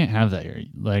 you can't have that here.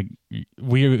 Like,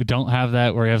 we don't have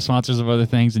that, where we have sponsors of other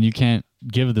things, and you can't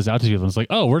give this out to people. And it's like,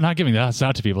 oh, we're not giving this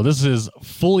out to people. This is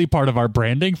fully part of our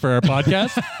branding for our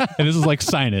podcast, and this is like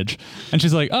signage. And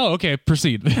she's like, oh, okay,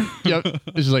 proceed. Yep.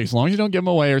 She's like, as long as you don't give them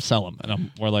away or sell them.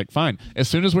 And we're like, fine. As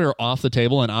soon as we were off the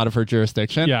table and out of her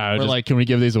jurisdiction, we're like, can we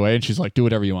give these away? And she's like, do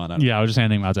whatever you want. Yeah, I was just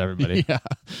handing them out to everybody.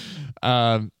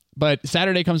 Yeah. But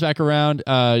Saturday comes back around.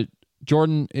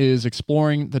 Jordan is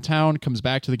exploring the town, comes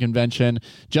back to the convention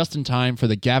just in time for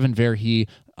the Gavin Verhey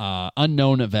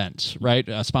unknown event, right?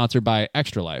 Sponsored by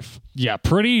Extra Life. Yeah,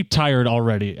 pretty tired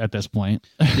already at this point.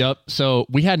 Yep. So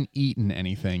we hadn't eaten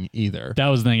anything either. That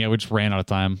was the thing. We just ran out of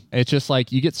time. It's just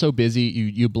like you get so busy,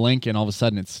 you blink, and all of a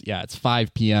sudden it's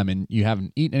 5 p.m. and you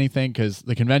haven't eaten anything because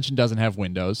the convention doesn't have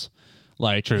windows.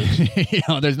 Like, true.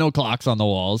 There's no clocks on the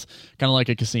walls, kind of like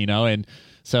a casino. And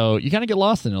so you kind of get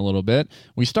lost in it a little bit.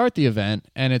 We start the event,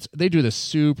 and they do this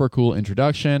super cool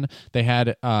introduction. They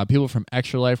had people from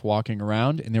Extra Life walking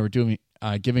around, and they were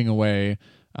giving away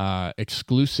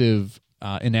exclusive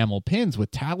enamel pins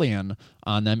with Talion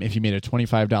on them if you made a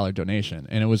 $25 donation.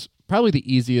 And it was probably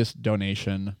the easiest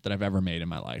donation that I've ever made in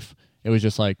my life. It was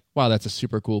just like, wow, that's a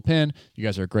super cool pin. You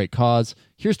guys are a great cause.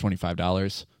 Here's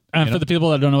 $25. And for the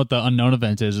people that don't know what the Unknown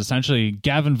event is, essentially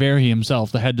Gavin Verhey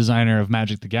himself, the head designer of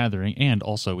Magic the Gathering, and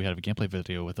also we have a gameplay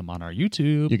video with him on our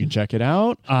YouTube. You can check it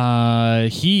out.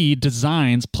 He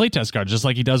designs playtest cards just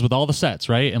like he does with all the sets,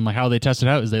 right? And like how they test it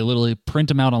out is they literally print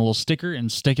them out on a little sticker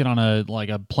and stick it on a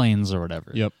planes or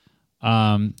whatever. Yep.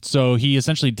 So he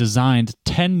essentially designed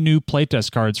 10 new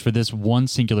playtest cards for this one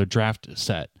singular draft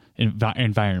set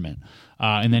environment.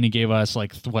 And then he gave us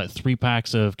 3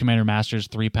 packs of Commander Masters,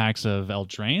 3 packs of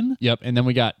Eldraine. Yep, and then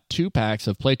we got 2 packs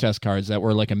of playtest cards that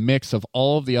were like a mix of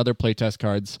all of the other playtest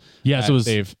cards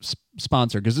they've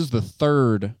sponsored, because this is the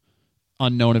 3rd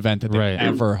Unknown event that they've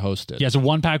ever hosted. Yeah, so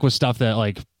 1 pack was stuff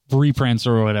that reprints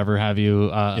or whatever have you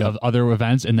of other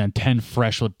events, and then 10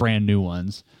 fresh with brand new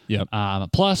ones. Yep.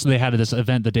 Plus, they had this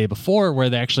event the day before where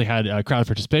they actually had crowd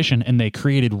participation, and they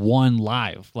created one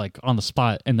live, on the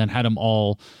spot, and then had them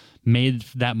all made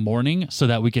that morning so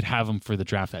that we could have them for the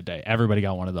draft that day. Everybody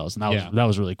got one of those, and that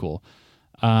was really cool.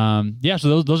 So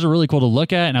those are really cool to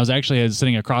look at. And I was actually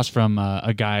sitting across from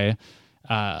a guy,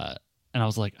 and I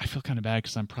was like, I feel kind of bad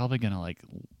because I'm probably gonna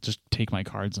just take my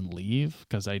cards and leave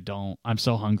because I'm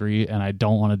so hungry and I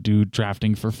don't want to do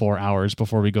drafting for 4 hours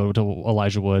before we go to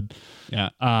Elijah Wood. Yeah.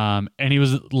 And he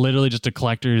was literally just a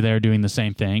collector there doing the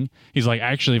same thing. He's like,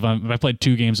 actually, if I played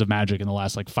 2 games of Magic in the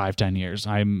last 5-10 years,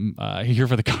 I'm here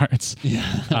for the cards.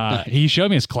 Yeah. He showed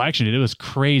me his collection, dude. It was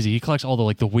crazy. He collects all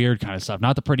the weird kind of stuff,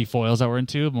 not the pretty foils that we're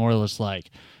into, more or less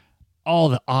all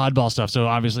the oddball stuff. So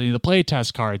obviously the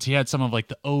playtest cards, he had some of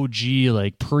the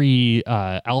OG pre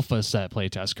alpha set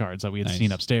playtest cards that we had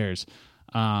seen upstairs.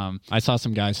 I saw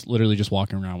some guys literally just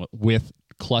walking around with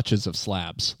clutches of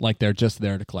slabs, they're just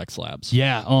there to collect slabs.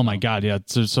 Yeah. Oh my god. Yeah.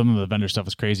 So some of the vendor stuff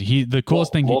was crazy. The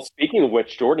coolest thing. Well, speaking of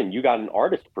which, Jordan, you got an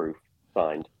artist proof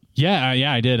signed. Yeah.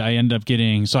 I did. I ended up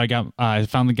getting. So I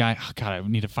found the guy. Oh god, I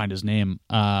need to find his name.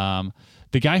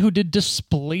 The guy who did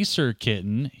Displacer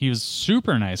Kitten, he was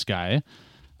super nice guy.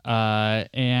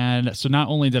 And so not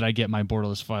only did I get my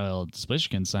borderless foil Displacer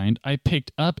Kitten signed, I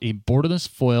picked up a borderless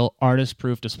foil artist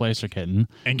proof Displacer Kitten.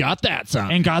 And got that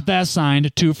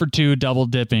signed. 2 for 2, double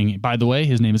dipping. By the way,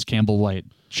 his name is Campbell White.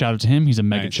 Shout out to him. He's a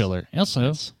mega chiller.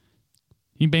 Also,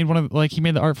 he made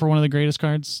the art for one of the greatest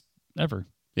cards ever.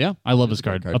 Yeah. I love this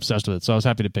card. Obsessed with it. So I was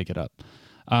happy to pick it up.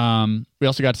 We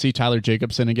also got to see Tyler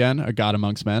Jacobson again, a god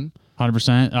amongst men.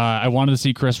 100%. I wanted to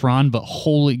see Chris Ron, but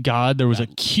holy God, there was a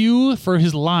queue for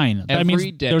his line. That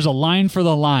means there's a line for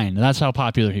the line. That's how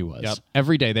popular he was. Yep.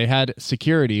 Every day they had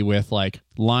security with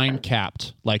line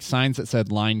capped, signs that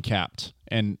said line capped.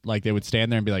 And they would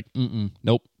stand there and be like,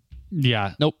 nope.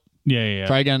 Yeah. Nope. Yeah.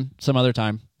 Try again some other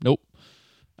time. Nope.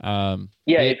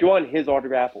 If you want his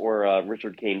autograph or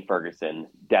Richard Kane Ferguson,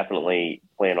 definitely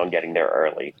plan on getting there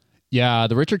early. Yeah,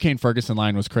 the Richard Kane Ferguson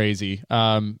line was crazy.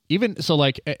 Even so,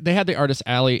 they had the Artist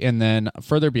Alley, and then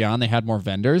further beyond, they had more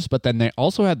vendors. But then they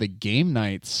also had the Game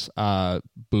Nights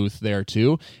booth there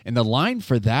too, and the line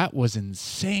for that was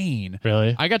insane.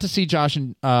 Really, I got to see Josh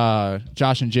and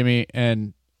Jimmy,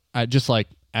 and just not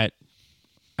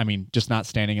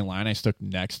standing in line. I stood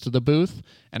next to the booth,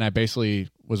 and I basically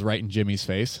was right in Jimmy's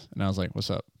face, and I was like, "What's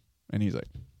up?" And he's like,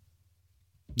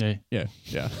 "Hey, yeah."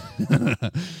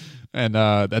 And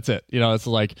that's it. It's a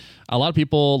lot of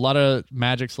people, a lot of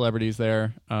Magic celebrities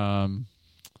there. The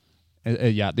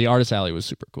Artist Alley was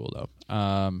super cool, though.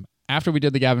 After we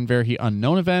did the Gavin Verhey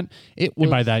Unknown event, it was...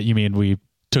 And by that, you mean we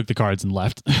took the cards and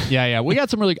left? Yeah. We got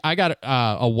some I got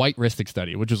a white Rhystic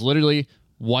Study, which was literally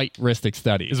white Rhystic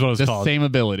Study. Is what it was called. Same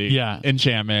ability. Yeah.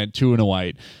 Enchantment, 2 and a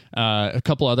white. A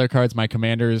couple other cards, my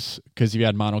Commanders, because if you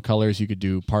had monocolors, you could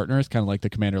do partners, kind of like the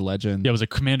Commander Legend. Yeah, it was a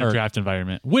Commander draft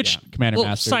environment, which... Commander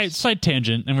Masters. Side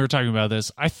tangent, and we were talking about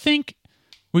this. I think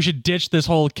we should ditch this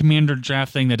whole Commander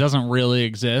draft thing that doesn't really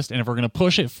exist, and if we're going to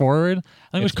push it forward,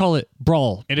 I think we should call it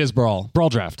Brawl. It is Brawl. Brawl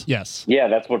draft. Yes. Yeah,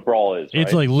 that's what Brawl is, right?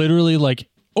 It's literally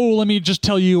oh, let me just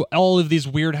tell you all of these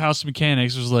weird house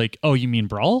mechanics. It was oh, you mean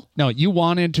Brawl? No, you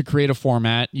wanted to create a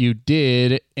format. You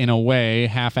did, in a way,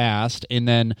 half-assed, and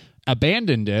then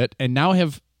abandoned it, and now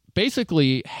have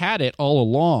basically had it all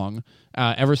along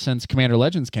ever since Commander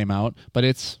Legends came out. But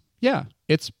it's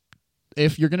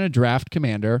if you're going to draft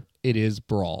Commander, it is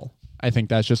Brawl. I think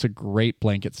that's just a great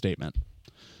blanket statement.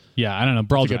 Yeah, I don't know.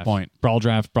 Brawl That's a draft. good point. Brawl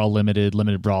draft, Brawl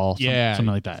limited Brawl. Yeah.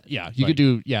 Something like that. Yeah, you could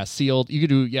do, sealed. You could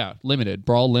do, limited.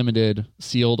 Brawl limited,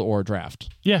 sealed, or draft.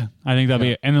 Yeah, I think that'd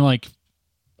be it. And then,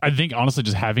 I think, honestly,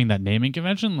 just having that naming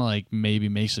convention, maybe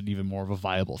makes it even more of a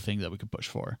viable thing that we could push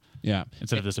for. Yeah.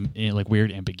 Instead of this,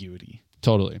 weird ambiguity.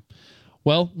 Totally.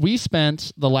 Well, we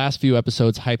spent the last few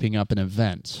episodes hyping up an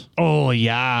event. Oh,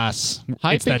 yes.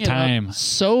 It's that time. Up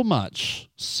so much.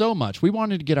 We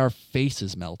wanted to get our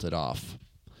faces melted off.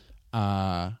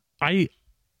 I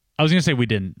was going to say we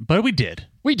didn't, but we did.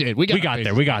 We did. We got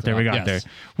there. We got there.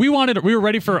 We were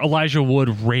ready for Elijah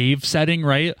Wood rave setting,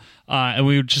 right? And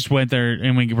we just went there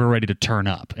and we were ready to turn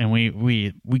up. And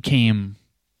we came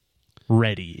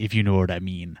ready, if you know what I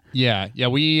mean. Yeah.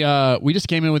 We just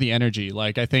came in with the energy.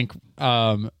 Like, I think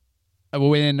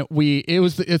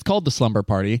it's called the Slumber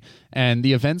Party, and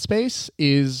the event space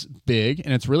is big,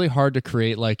 and it's really hard to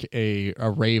create like a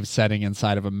rave setting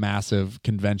inside of a massive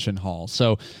convention hall.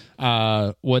 So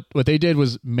what they did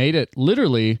was made it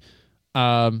literally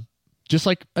just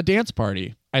like a dance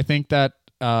party. I think that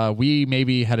we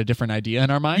maybe had a different idea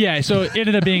in our mind. Yeah, so it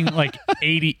ended up being like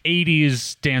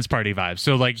 80s dance party vibes.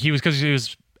 So like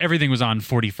everything was on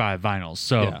 45 vinyls.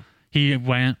 So he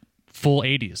went full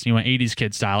 80s. He went 80s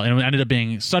kid style, and it ended up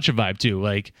being such a vibe too.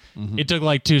 Like it took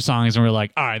like 2 songs, and we're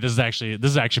like, all right, this is actually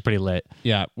pretty lit.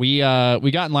 Yeah, we got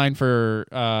in line for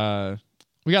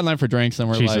drinks, and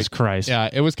we're like, Jesus Christ. Yeah,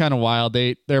 it was kind of wild.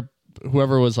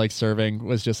 Whoever was like serving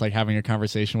was just like having a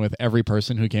conversation with every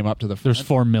person who came up to the front. There's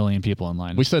 4 million people in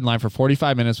line. We stood in line for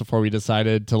 45 minutes before we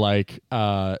decided to like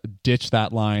ditch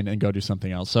that line and go do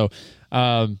something else. So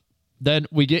then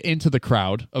we get into the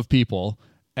crowd of people,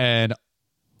 and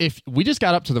if we just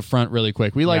got up to the front really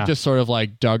quick, we just sort of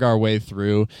like dug our way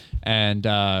through, and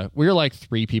we were like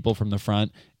 3 people from the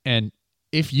front. And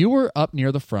if you were up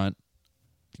near the front,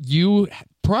 you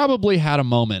probably had a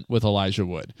moment with Elijah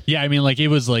Wood. Yeah, I mean, like it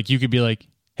was like you could be like,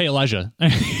 "Hey, Elijah,"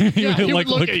 he would like,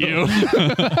 look at you.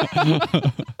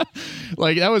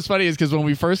 Like that was funny, is because when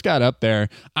we first got up there,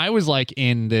 I was like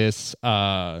in this.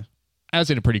 I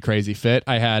was in a pretty crazy fit.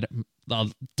 I had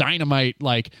dynamite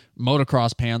like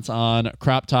motocross pants on,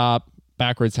 crop top,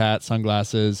 backwards hat,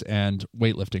 sunglasses, and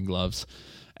weightlifting gloves.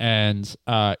 And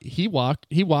he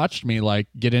watched me like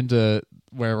get into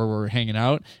wherever we're hanging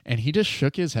out, and he just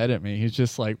shook his head at me. He's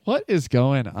just like, "What is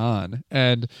going on?"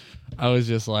 And I was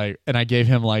just like, and I gave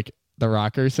him like the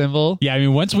rocker symbol. Yeah, I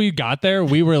mean, once we got there,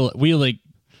 we like,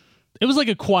 it was like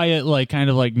a quiet, like kind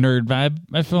of like nerd vibe,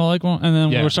 I feel like, and then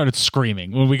we started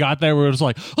screaming. When we got there, we were just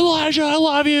like, "Elijah, I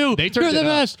love you. You're the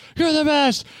best. You're the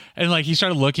best." And like he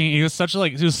started looking. He was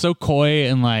he was so coy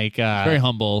and like very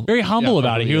humble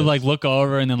about it. He would like look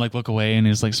over and then like look away, and he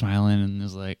was like smiling and he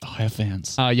was like, "Oh, I have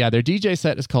fans." Their DJ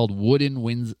set is called Wooden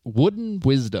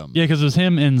Wisdom. Yeah, because it was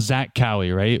him and Zach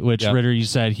Cowie, right? Which Ritter, you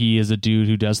said he is a dude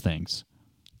who does things.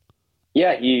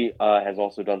 Yeah, he has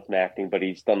also done some acting, but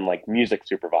he's done like music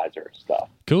supervisor stuff.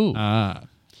 Cool. Yeah,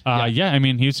 I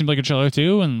mean, he seemed like a chiller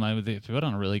too, and they put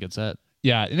on a really good set.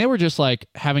 Yeah, and they were just like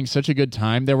having such a good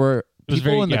time. There were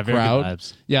people in the crowd.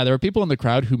 Yeah, there were people in the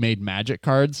crowd who made magic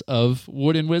cards of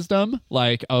Wooden Wisdom,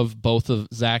 like of both of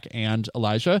Zach and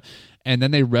Elijah. And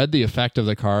then they read the effect of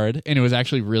the card, and it was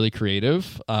actually really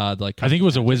creative. Like I think it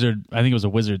was a wizard. I think it was a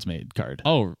Wizards made card.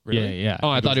 Oh, really? Yeah. Oh,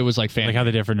 I thought it was like fan. Like how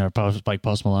they different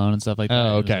Post Malone and stuff like that.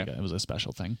 Oh, okay. It was a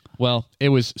special thing. Well, it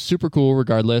was super cool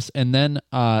regardless. And then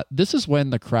this is when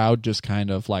the crowd just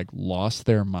kind of like lost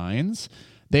their minds.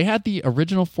 They had the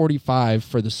original 45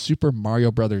 for the Super Mario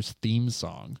Brothers theme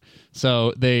song.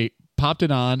 So they popped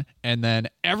it on, and then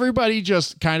everybody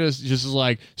just kind of just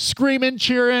like screaming,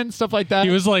 cheering, stuff like that. He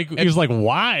was like,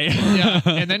 why? Yeah.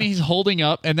 And then he's holding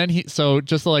up, and then so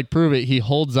just to like prove it, he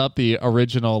holds up the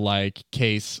original like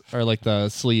case or like the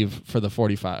sleeve for the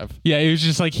 45. Yeah, it was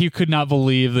just like he could not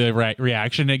believe the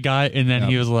reaction it got, and then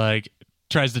he was like,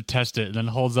 tries to test it and then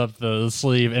holds up the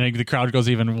sleeve, and the crowd goes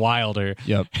even wilder.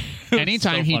 Yep.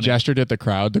 Anytime he gestured at the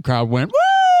crowd went,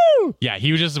 woo! Yeah,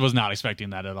 he just was not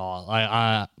expecting that at all.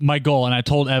 My goal, and I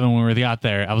told Evan when we got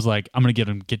there, I was like, I'm going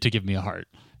to give me a heart.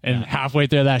 And halfway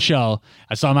through that show,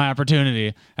 I saw my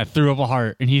opportunity. I threw up a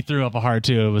heart, and he threw up a heart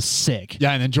too. It was sick.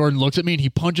 Yeah, and then Jordan looks at me, and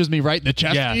he punches me right in the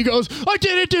chest, and he goes, "I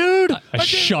did it, dude!" I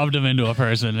shoved him into a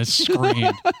person and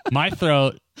screamed. My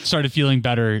throat started feeling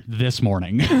better this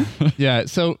morning. Yeah,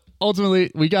 so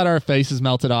ultimately, we got our faces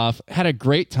melted off, had a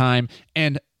great time,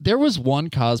 and there was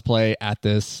one cosplay at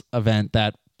this event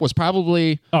that was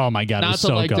probably not to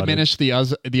so like diminish the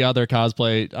other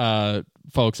cosplay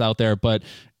folks out there, but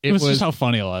it was just how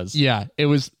funny it was. Yeah, it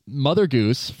was Mother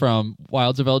Goose from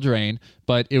Wilds of Eldraine,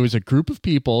 but it was a group of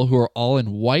people who are all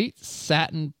in white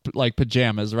satin like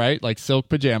pajamas, right? Like silk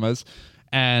pajamas,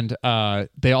 and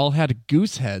they all had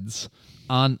goose heads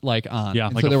on. Yeah,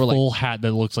 and like so a they were full hat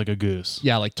that looks like a goose.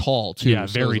 Yeah, like tall too. Yeah,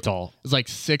 very tall. It was like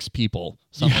 6 people,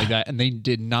 something like that, and they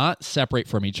did not separate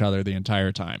from each other the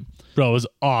entire time. Bro, it was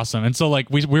awesome. And so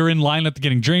like we were in line at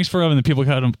getting drinks for them, and the people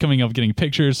coming up getting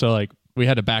pictures. So like we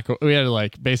had to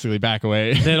like basically back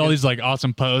away. They had all these like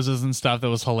awesome poses and stuff that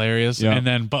was hilarious. Yeah. And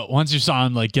then, but once you saw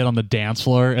him like get on the dance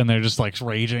floor and they're just like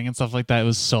raging and stuff like that, it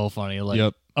was so funny. Like,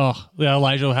 Yep. oh, yeah,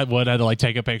 Elijah Wood had to like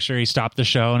take a picture. He stopped the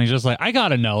show and he's just like, I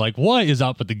gotta know, like, what is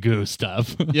up with the goo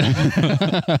stuff? Yeah.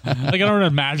 Like, I don't run a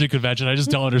Magic convention. I just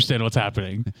don't understand what's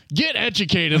happening. Get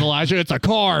educated, Elijah. It's a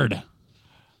card.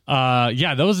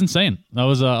 Yeah, that was insane. That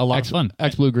was a lot of fun.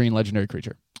 X blue green legendary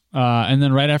creature. And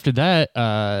then right after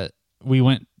that, we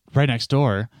went right next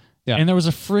door. Yeah. And there was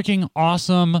a freaking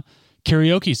awesome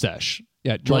karaoke sesh.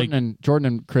 Yeah, Jordan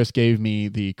and Chris gave me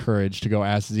the courage to go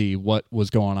ask Z what was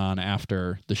going on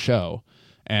after the show,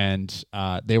 and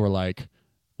they were like,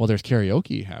 "Well, there's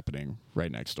karaoke happening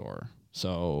right next door,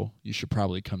 so you should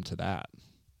probably come to that."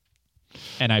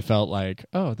 And I felt like,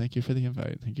 "Oh, thank you for the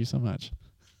invite. Thank you so much."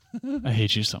 I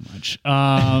hate you so much.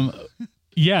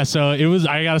 Yeah, so it was.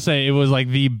 I gotta say, it was like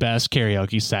the best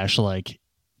karaoke sesh, like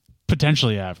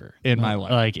potentially ever in my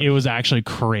life. Like, it was actually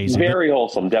crazy. Very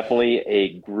wholesome. Definitely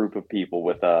a group of people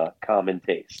with a common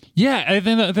taste. Yeah, I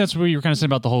think that's what you were kind of saying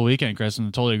about the whole weekend, Chris, and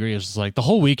I totally agree. It's just like the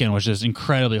whole weekend was just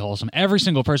incredibly wholesome. Every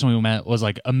single person we met was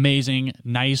like amazing,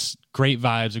 nice, great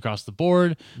vibes across the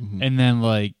board. Mm-hmm. And then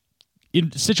like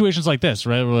in situations like this,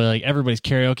 right, where like everybody's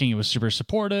karaokeing, it was super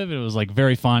supportive. It was like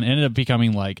very fun. It ended up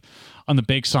becoming like on the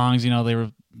big songs, they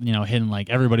were hitting like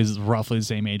everybody's roughly the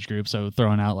same age group, so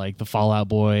throwing out like the Fall Out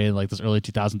Boy, like those early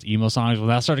 2000s emo songs. When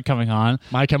that started coming on,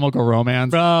 My Chemical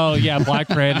Romance, bro, yeah, Black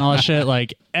Parade and all that shit,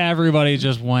 like everybody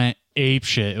just went ape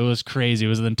shit. It was crazy. It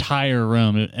was an entire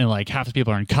room, and like half the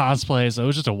people are in cosplay, so it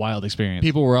was just a wild experience.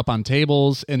 people were up on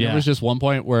tables, and Yeah. there was just one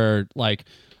point where like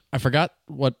I forgot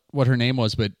what her name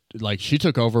was, but like she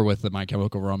took over with the My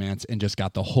Chemical Romance and just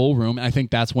got the whole room. I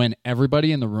think that's when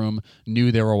everybody in the room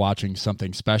knew they were watching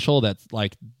something special. That's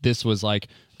like this was like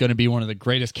going to be one of the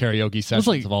greatest karaoke sessions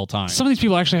like of all time. Some of these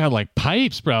people actually had like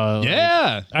pipes, bro.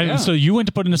 Yeah, yeah. So you went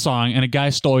to put in a song, and a guy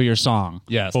stole your song.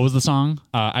 Yes. What was the song?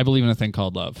 I Believe in a Thing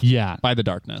Called Love. Yeah, by The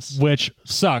Darkness. which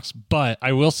sucks, but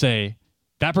I will say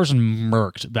that person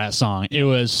murked that song. It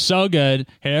was so good.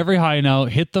 Hit every high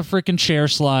note. Hit the freaking chair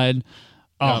slide.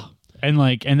 Oh, and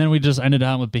then we just ended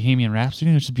out with Bohemian Rhapsody.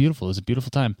 It was just beautiful. It was a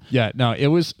beautiful time. Yeah, no, it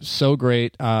was so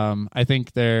great. I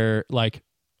think they're like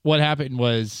what happened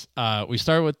was we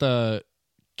started with the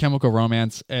Chemical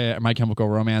Romance, My Chemical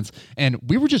Romance, and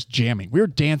we were just jamming. We were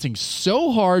dancing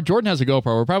so hard. Jordan has a GoPro.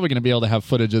 We're probably going to be able to have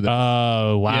footage of this.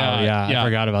 Oh, wow. Yeah, I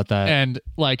forgot about that. And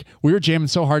like we were jamming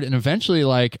so hard, and eventually,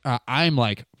 like I'm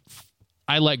like,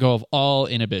 I let go of all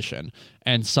inhibition,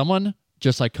 and someone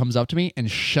just like comes up to me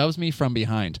and shoves me from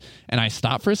behind, and I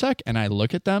stop for a sec and I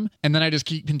look at them, and then I just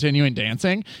keep continuing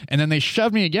dancing, and then they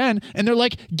shove me again, and they're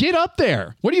like, "Get up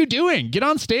there! What are you doing? Get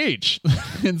on stage!"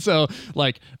 And so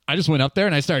like I just went up there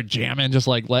and I started jamming, just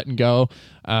like letting go,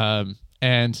 and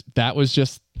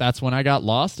that's when I got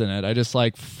lost in it. I just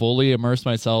like fully immersed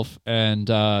myself, and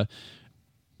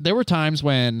there were times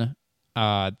when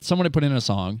someone had put in a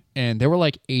song and there were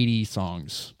like 80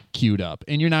 songs queued up,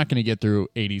 and you're not going to get through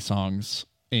 80 songs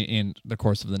in the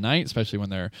course of the night, especially when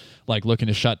they're like looking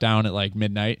to shut down at like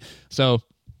midnight. So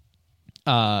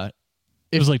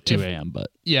it was like 2 a.m. But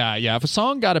yeah, if a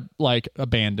song got like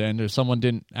abandoned or someone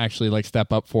didn't actually like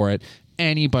step up for it,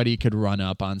 anybody could run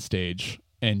up on stage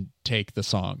and take the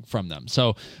song from them.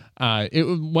 So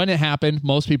when it happened,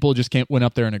 most people just went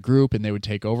up there in a group and they would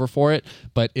take over for it.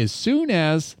 But as soon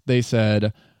as they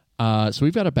said, so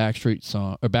we've got a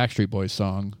Backstreet Boys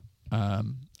song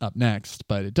up next,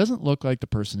 but it doesn't look like the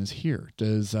person is here.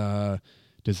 Does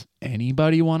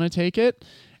anybody want to take it?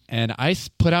 And I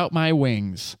put out my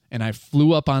wings and I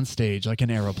flew up on stage like an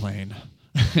aeroplane.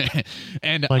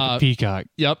 And like a peacock.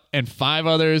 Yep, and 5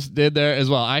 others did there as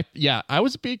well. I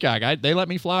was a peacock. They let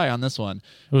me fly on this one.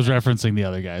 It was referencing the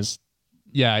other guys.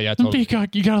 Yeah, totally.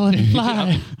 Peacock, you gotta let me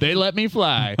fly. They let me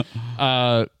fly.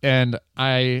 And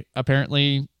I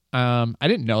apparently I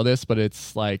didn't know this, but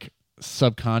it's like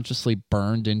subconsciously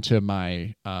burned into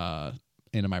my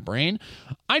brain.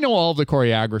 I know all of the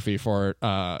choreography for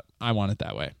I Want It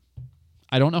That Way.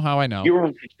 I don't know how I know. You were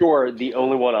for sure the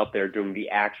only one up there doing the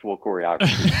actual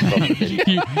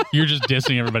choreography. You're just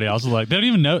dissing everybody else. Like, they don't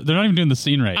even know. They're not even doing the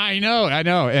scene right. I know.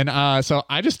 And so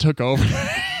I just took over.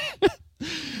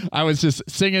 I was just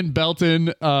singing,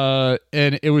 belting,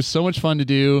 and it was so much fun to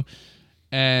do.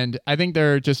 And I think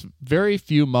there are just very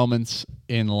few moments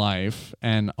in life,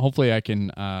 and hopefully I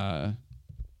can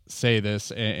say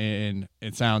this and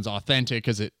it sounds authentic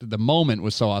because the moment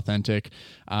was so authentic.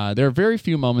 There are very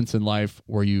few moments in life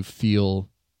where you feel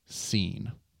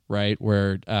seen, right?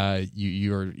 Where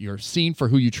you're seen for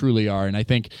who you truly are. And I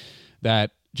think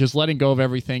that just letting go of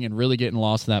everything and really getting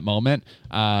lost in that moment.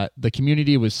 The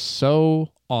community was so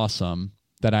awesome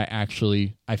that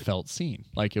I felt seen.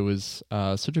 Like, it was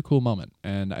such a cool moment.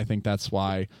 And I think that's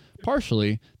why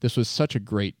partially this was such a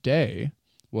great day,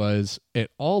 was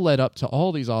it all led up to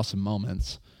all these awesome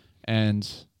moments. And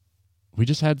we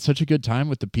just had such a good time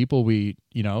with the people the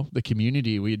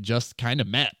community we had just kind of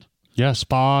met. Yeah,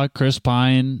 Spa, Chris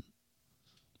Pine,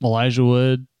 Elijah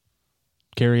Wood,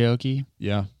 karaoke.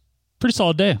 Yeah. Pretty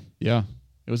solid day. Yeah,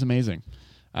 it was amazing.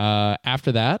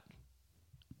 After that,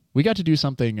 we got to do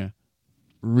something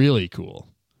really cool.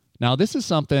 Now, this is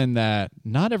something that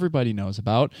not everybody knows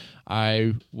about.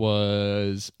 I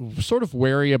was sort of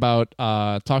wary about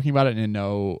talking about it and didn't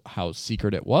know how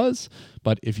secret it was.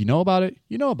 But if you know about it,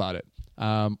 you know about it.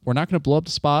 We're not going to blow up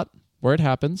the spot where it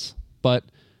happens, but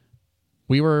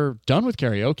we were done with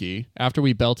karaoke after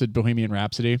we belted Bohemian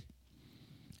Rhapsody.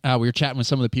 We were chatting with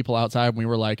some of the people outside, and we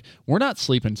were like, we're not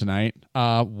sleeping tonight.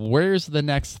 Where's the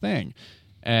next thing?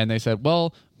 And they said,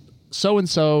 well,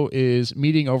 so-and-so is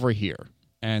meeting over here.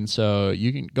 And so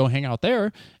you can go hang out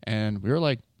there. And we were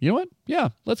like, you know what? Yeah,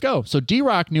 let's go. So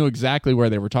D-Rock knew exactly where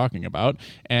they were talking about,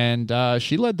 and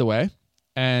she led the way.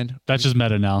 And that's just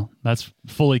meta now. That's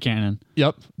fully canon.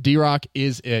 Yep. D-Rock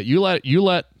is it. You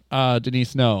let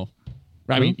Denise know.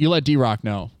 I mean, you let D-Rock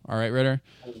know. All right, Ritter?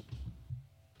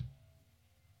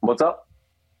 What's up?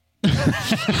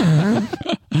 I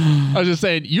was just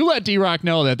saying, you let D-Rock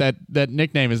know that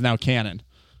nickname is now canon.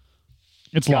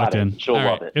 It's locked in. She'll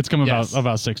love it. It's come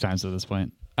about 6 times at this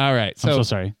point. All right. I'm so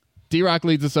sorry. D-Rock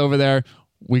leads us over there.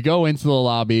 We go into the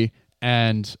lobby,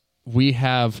 and we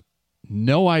have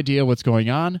no idea what's going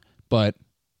on, but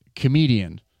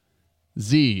comedian,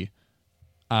 Z,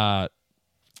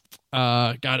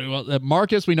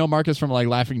 Marcus, we know Marcus from like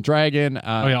Laughing Dragon.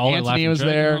 Anthony was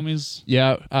there. Homies.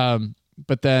 Yeah.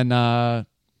 But then,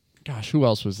 who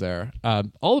else was there?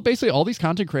 All these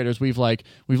content creators we've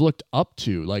looked up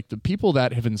to, like the people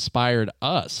that have inspired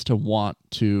us to want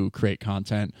to create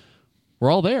content, were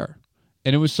all there.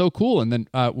 And it was so cool. And then,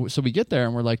 so we get there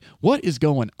and we're like, what is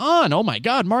going on? Oh my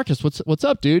God, Marcus, what's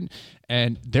up, dude?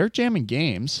 And they're jamming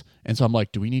games. And so I'm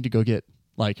like, do we need to go get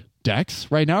like decks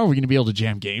right now? Are we going to be able to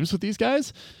jam games with these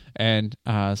guys? And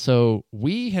so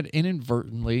we had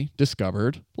inadvertently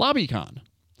discovered LobbyCon.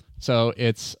 So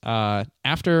it's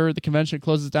after the convention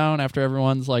closes down, after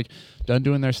everyone's like done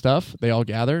doing their stuff, they all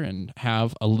gather and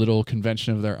have a little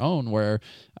convention of their own where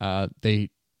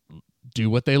they do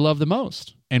what they love the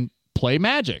most and play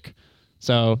Magic.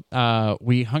 So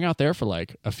we hung out there for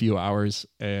like a few hours,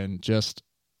 and just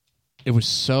it was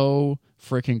so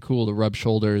freaking cool to rub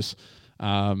shoulders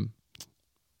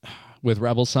with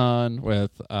Rebel Sun,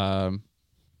 with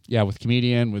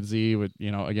Comedian, with Z, with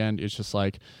again, it's just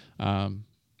like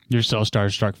you're so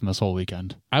starstruck from this whole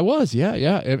weekend. I was,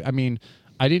 yeah. I mean,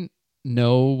 I didn't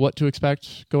know what to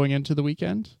expect going into the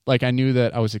weekend. Like, I knew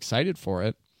that I was excited for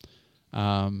it.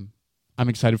 I'm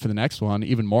excited for the next one,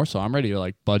 even more so. I'm ready to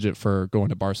like budget for going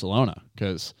to Barcelona,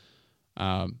 because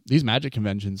these Magic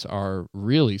conventions are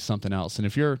really something else. And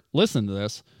if you're listening to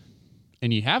this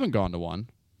and you haven't gone to one,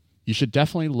 you should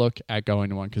definitely look at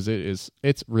going to one, because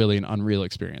it's really an unreal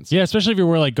experience. Yeah, especially if you're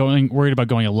worried about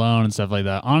going alone and stuff like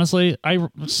that. Honestly,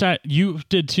 you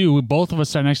did too. Both of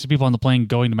us sat next to people on the plane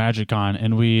going to MagicCon,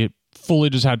 and we fully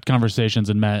just had conversations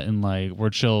and met, and like we're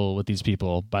chill with these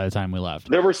people by the time we left.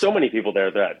 There were so many people there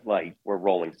that like were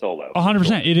rolling solo.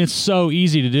 100%. It is so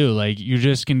easy to do. Like, you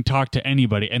just can talk to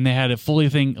anybody, and they had it fully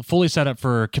set up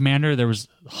for Commander. There was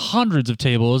hundreds of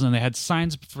tables, and they had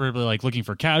signs for like looking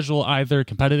for casual, either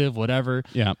competitive, whatever.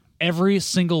 Yeah. Every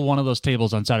single one of those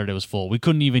tables on Saturday was full. We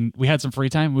had some free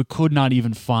time. We could not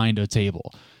even find a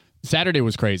table. Saturday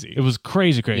was crazy. It was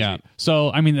crazy. Yeah.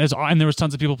 So, I mean, and there was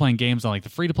tons of people playing games on like the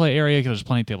free-to-play area, because there's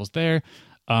plenty of tables there.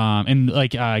 And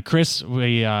like Chris,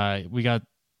 he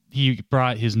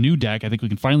brought his new deck. I think we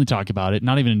can finally talk about it.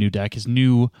 Not even a new deck, his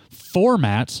new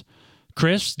format.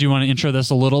 Chris, do you want to intro this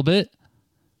a little bit?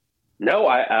 No,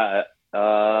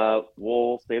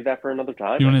 we'll save that for another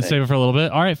time. You want to save it for a little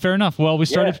bit? All right, fair enough. Well, we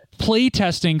started play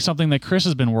testing something that Chris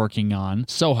has been working on.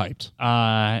 So hyped.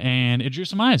 And it drew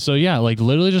some eyes. So yeah, like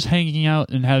literally just hanging out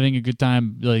and having a good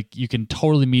time. Like, you can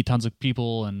totally meet tons of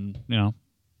people and,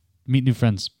 meet new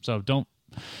friends. So don't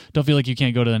feel like you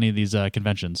can't go to any of these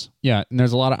conventions. Yeah, and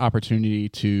there's a lot of opportunity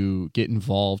to get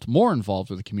more involved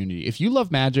with the community. If you love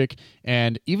Magic,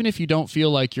 and even if you don't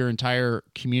feel like your entire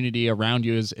community around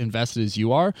you is invested as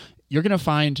you are, you're going to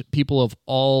find people of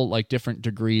all like different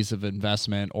degrees of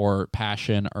investment or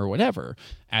passion or whatever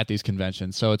at these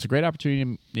conventions. So it's a great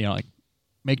opportunity to,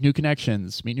 make new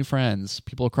connections, meet new friends,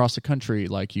 people across the country.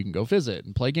 Like you can go visit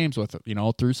and play games with,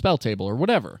 through Spell Table or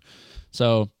whatever.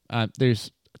 So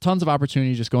there's tons of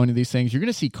opportunity just going to these things. You're going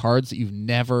to see cards that you'd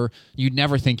never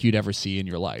think you'd ever see in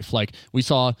your life. Like we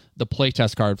saw the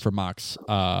playtest card for Mox.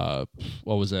 What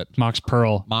was it? Mox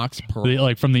Pearl.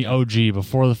 Like from the OG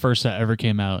before the first set ever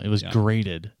came out. It was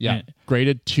graded. Yeah,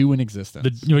 graded 2 in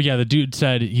existence. The dude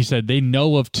said they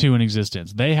know of 2 in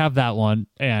existence. They have that one,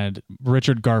 and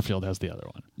Richard Garfield has the other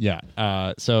one.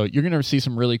 Yeah. So you're going to see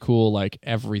some really cool like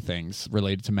everything's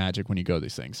related to Magic when you go to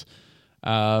these things. They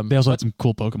also had some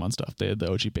cool Pokemon stuff. They had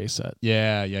the OG base set.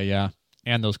 Yeah.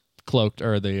 And those cloaked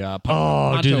or the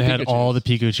dude, they had Pikachus. all the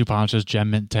Pikachu ponchos, Gem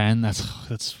Mint 10.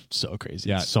 That's so crazy.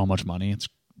 Yeah. It's so much money. It's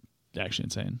actually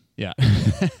insane. Yeah.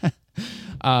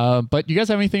 But you guys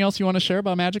have anything else you want to share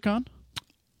about MagicCon?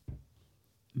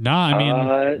 Nah, I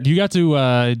mean, you got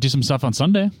to do some stuff on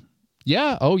Sunday.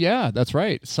 Yeah. Oh, yeah. That's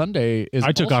right. Sunday is.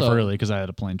 I took off early because I had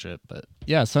a plane trip, but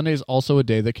yeah, Sunday is also a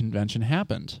day the convention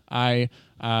happened. I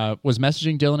was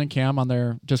messaging Dylan and Cam on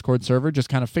their Discord server, just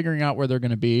kind of figuring out where they're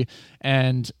going to be.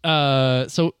 And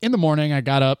so in the morning, I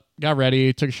got up, got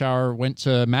ready, took a shower, went to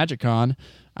MagicCon.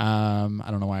 I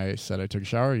don't know why I said I took a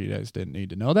shower. You guys didn't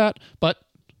need to know that, but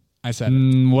I said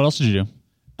it. What else did you do?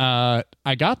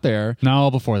 I got there. No,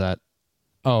 before that.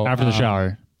 Oh, after the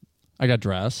shower. I got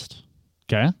dressed.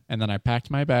 Okay. And then I packed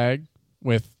my bag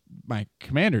with my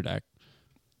commander deck.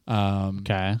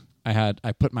 Okay.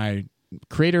 I put my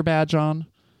creator badge on.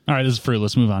 All right, this is free.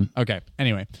 Let's move on. Okay.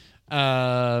 Anyway,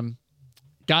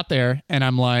 got there and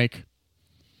I'm like,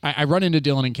 I run into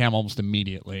Dylan and Cam almost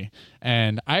immediately,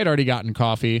 and I had already gotten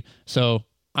coffee, so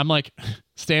I'm like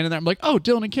standing there. I'm like, oh,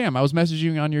 Dylan and Cam, I was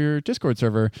messaging on your Discord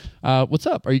server. What's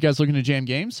up? Are you guys looking to jam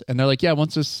games? And they're like, yeah.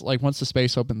 Once the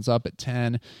space opens up at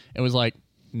 10, it was like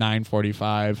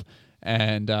 9:45,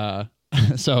 and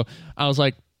so I was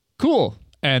like, cool.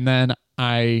 And then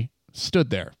I stood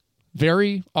there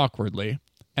very awkwardly,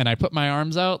 and I put my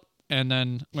arms out, and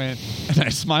then went and I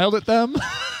smiled at them,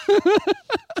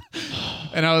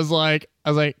 and I was like,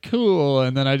 cool.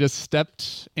 And then I just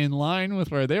stepped in line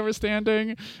with where they were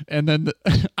standing, and then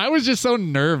I was just so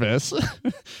nervous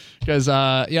because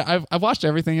I've watched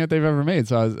everything that they've ever made,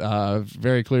 so I was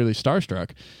very clearly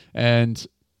starstruck, and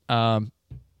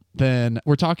then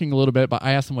we're talking a little bit, but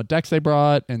I asked them what decks they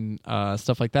brought and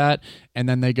stuff like that. And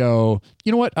then they go,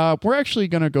 you know what? We're actually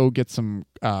going to go get some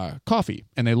coffee.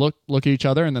 And they look at each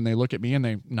other, and then they look at me and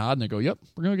they nod and they go, yep,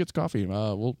 we're going to get some coffee.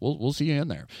 We'll see you in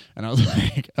there. And I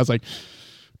was like,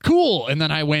 cool. And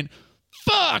then I went,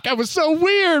 fuck, I was so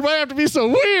weird. Why do I have to be so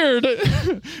weird?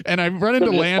 And I run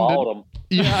into Landon.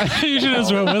 Yeah, you should have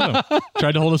just went with him.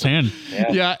 Tried to hold his hand.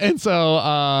 Yeah. And so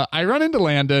I run into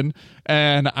Landon,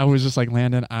 and I was just like,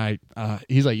 Landon,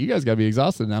 he's like, you guys gotta be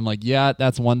exhausted. And I'm like, yeah,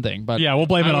 that's one thing, but yeah, we'll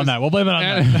blame it on that.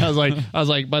 I was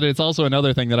like, but it's also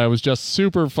another thing that I was just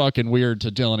super fucking weird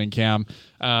to Dylan and Cam.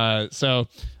 So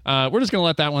we're just gonna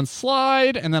let that one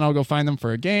slide, and then I'll go find them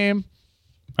for a game.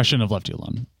 I shouldn't have left you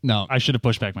alone. No, I should have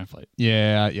pushed back my flight.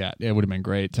 Yeah, it would have been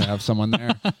great to have someone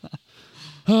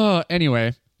there.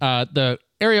 Anyway, the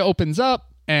area opens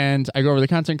up, and I go over the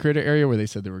content creator area where they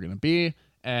said they were going to be,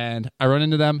 and I run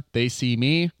into them. They see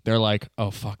me. They're like,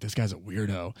 "Oh fuck, this guy's a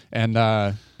weirdo." And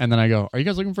then I go, "Are you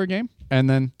guys looking for a game?" And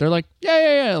then they're like,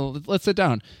 "Yeah. Let's sit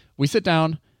down." We sit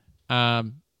down,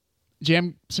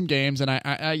 jam some games, and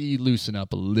I loosen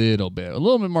up a little bit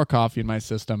more coffee in my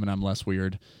system, and I'm less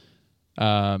weird.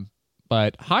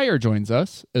 But Hire joins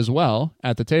us as well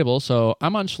at the table. So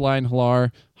I'm on Schlein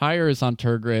Halar. Hire is on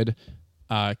Turgrid.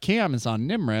 Cam is on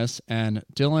Nimrus. And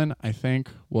Dylan, I think,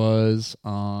 was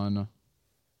on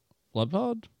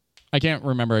Bloodpod? I can't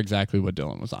remember exactly what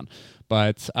Dylan was on.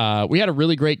 But we had a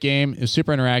really great game. It was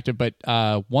super interactive. But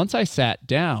once I sat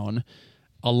down,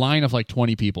 a line of like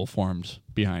 20 people formed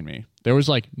behind me. There was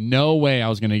like no way I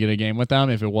was going to get a game with them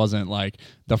if it wasn't like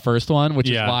the first one, which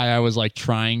is why I was like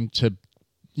trying to,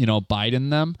 Biden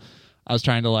them. I was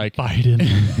trying to like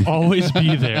Biden, always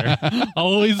be there,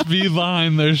 always be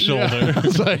behind their shoulder.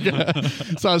 Yeah,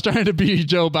 so I was trying to be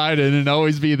Joe Biden and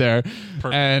always be there.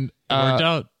 Perfect. And it worked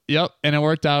out. Yep, and it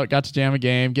worked out. Got to jam a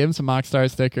game, gave him some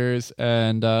Moxstars stickers,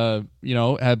 and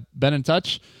have been in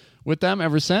touch with them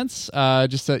ever since.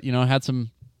 Just that had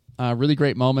some really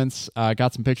great moments.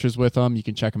 Got some pictures with them. You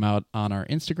can check them out on our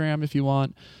Instagram if you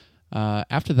want.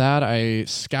 After that, I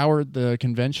scoured the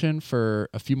convention for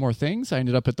a few more things. I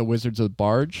ended up at the Wizards of the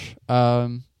Barge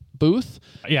booth.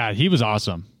 Yeah, he was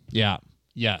awesome. Yeah.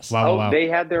 Yes. Wow. They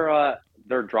had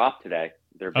their drop today.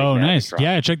 big Oh, Magic nice. drop.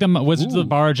 Yeah, check them out. Wizards of the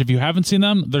Barge. If you haven't seen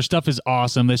them, their stuff is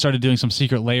awesome. They started doing some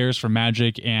secret layers for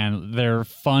Magic, and their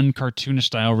fun, cartoonish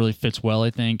style really fits well, I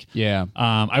think. Yeah.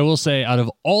 I will say, out of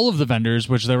all of the vendors,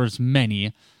 which there was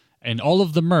many, and all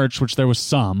of the merch, which there was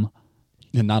some,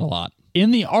 And not a lot. in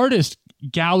the artist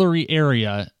gallery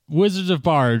area, Wizards of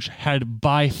Barge had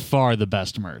by far the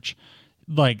best merch.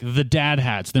 Like the dad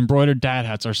hats, the embroidered dad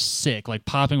hats are sick, like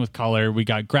popping with color. We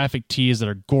got graphic tees that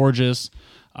are gorgeous.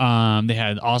 They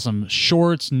had awesome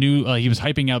shorts. New, he was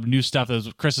hyping up new stuff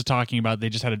that Chris is talking about. They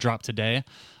just had a drop today.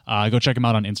 Go check them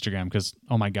out on Instagram because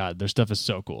oh my god, their stuff is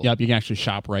so cool. Yep, you can actually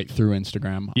shop right through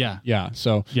Instagram. Yeah.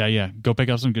 So Yeah. Go pick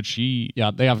up some good sheet.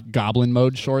 yeah, they have Goblin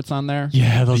mode shorts on there.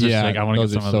 Yeah, those are sick. I want to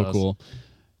get some are so of those.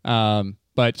 Cool.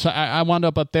 But so I wound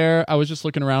up there. I was just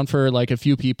looking around for like a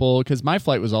few people because my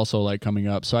flight was also like coming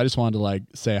up. So I just wanted to like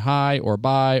say hi or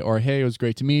bye or hey, it was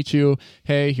great to meet you.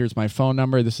 Hey, here's my phone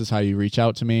number. This is how you reach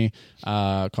out to me.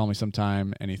 Call me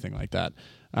sometime. Anything like that.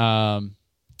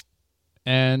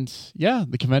 And yeah,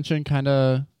 the convention kind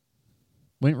of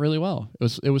went really well.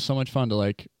 It was so much fun to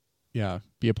like,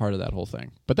 be a part of that whole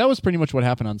thing. But that was pretty much what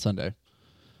happened on Sunday.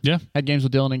 Yeah. Had games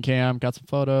with Dylan and Cam. Got some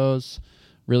photos.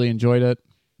 Really enjoyed it.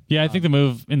 Yeah, I think the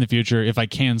move in the future, if I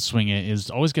can swing it, is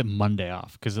always get Monday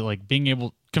off because like being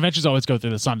able conventions always go through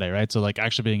the Sunday, right? So like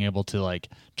actually being able to like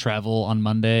travel on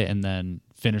Monday and then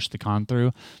finish the con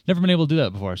through. Never been able to do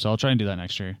that before, so I'll try and do that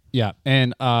next year. Yeah,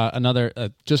 and another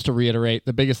just to reiterate,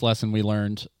 the biggest lesson we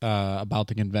learned about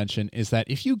the convention is that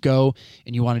if you go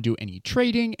and you want to do any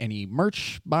trading, any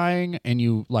merch buying, and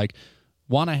you like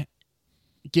want to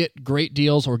get great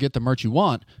deals or get the merch you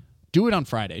want, do it on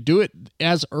Friday. Do it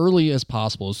as early as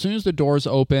possible. As soon as the doors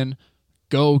open,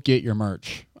 go get your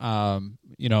merch. At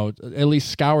least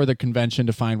scour the convention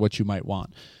to find what you might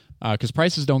want. Because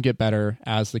prices don't get better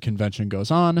as the convention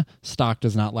goes on. Stock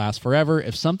does not last forever.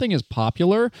 If something is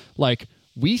popular, like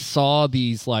we saw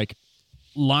these like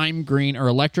lime green or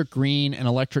electric green and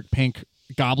electric pink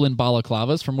goblin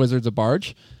balaclavas from Wizards of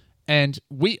Barge, and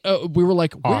we were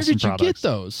like, where Awesome did you products. get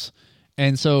those?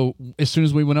 And so as soon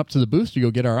as we went up to the booth to go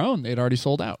get our own, they'd already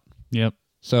sold out. Yep.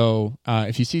 So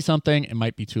if you see something, it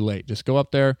might be too late. Just go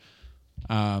up there,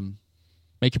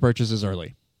 make your purchases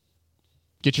early.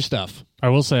 Get your stuff. I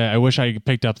will say, I wish I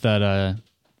picked up that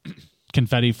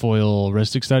confetti foil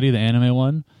Ristic study, the anime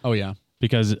one, Oh, yeah.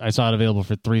 because I saw it available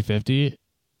for $350,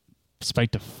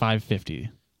 spiked to $550.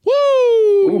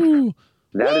 Woo!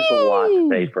 That is a lot to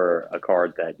pay for a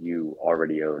card that you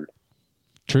already own.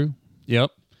 True.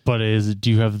 Yep. But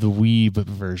do you have the Weeb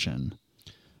version?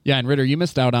 Yeah, and Ritter, you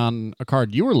missed out on a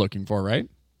card you were looking for, right?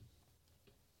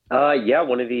 Yeah,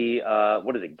 one of the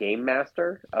what is it, Game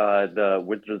Master, the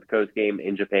Wizards of the Coast game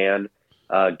in Japan,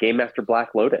 Game Master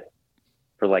Black Lotus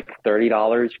for like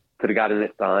 $30. Could have gotten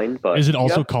it signed, but Is it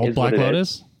also called is Black what it Lotus?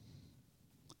 is.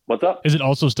 What's up? Is it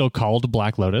also still called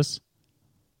Black Lotus?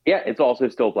 Yeah, it's also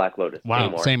still Black Lotus.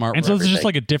 Wow. Same art. And so for it's just everything.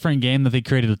 like a different game that they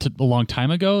created a long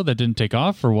time ago that didn't take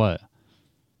off, or what?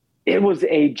 It was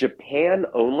a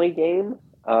Japan-only game,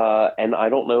 and I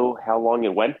don't know how long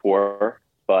it went for.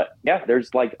 But yeah,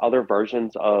 there's like other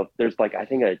versions of. There's like I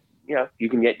think you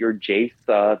can get your Jace,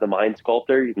 the Mind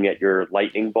Sculptor. You can get your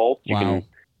Lightning Bolt. You can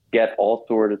get all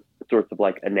sorts of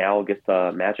like analogous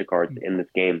Magic cards in this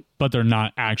game. But they're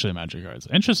not actually Magic cards.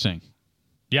 Interesting.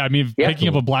 Yeah, I mean, Yeah. picking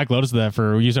up a Black Lotus of that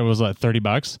for you said it was like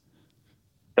 $30.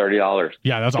 $30.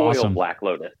 Yeah, that's Foil awesome. Black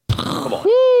Lotus. Come on.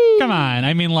 Come on.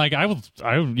 I mean, like I would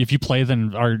if you play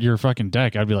your fucking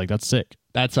deck, I'd be like, that's sick.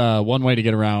 That's one way to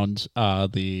get around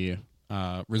the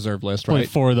reserve list, Play right?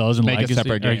 4 of those and Make a Legacy.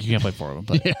 separate game. You can't play 4 of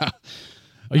them. But Yeah.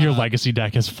 your Legacy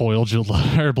deck has foiled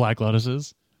or Black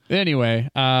Lotuses. Anyway,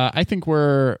 I think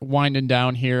we're winding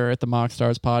down here at the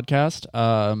Moxstars podcast.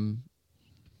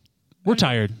 We're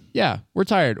tired. Yeah, we're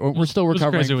tired. We're still It was a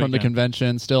recovering crazy from the weekend.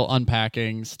 convention, still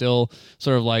unpacking, still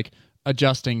sort of like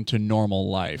adjusting to normal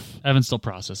life. Evan's still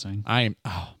processing.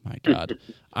 Oh my God.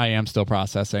 I am still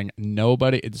processing.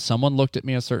 Someone looked at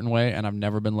me a certain way, and I've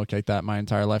never been looked like that my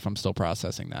entire life. I'm still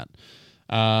processing that.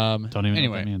 Don't even know what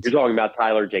Anyway. that means. You're talking about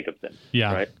Tyler Jacobson.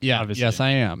 Yeah. Right? Yeah, Obviously. yes, I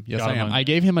am. Yes, Got I am. him. I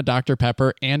gave him a Dr.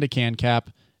 Pepper and a can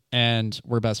cap, and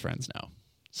we're best friends now.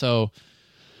 So,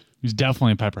 He's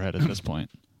definitely a pepperhead at this point.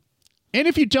 and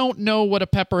if you don't know what a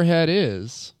pepperhead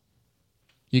is,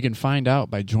 you can find out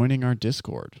by joining our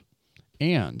Discord.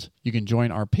 And you can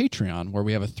join our Patreon, where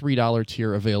we have a $3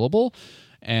 tier available.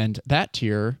 And that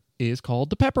tier is called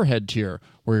the Pepperhead tier,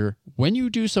 where when you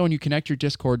do so and you connect your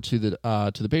Discord to the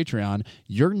Patreon,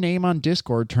 your name on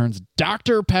Discord turns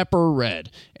Dr. Pepper red,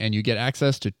 and you get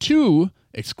access to 2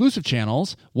 exclusive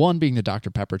channels, one being the Dr.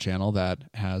 Pepper channel that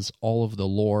has all of the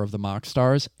lore of the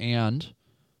Moxstars and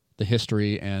the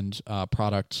history and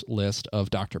product list of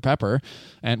Dr. Pepper,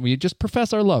 and we just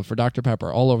profess our love for Dr.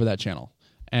 Pepper all over that channel.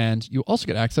 And you also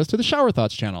get access to the Shower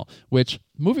Thoughts channel, which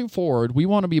moving forward, we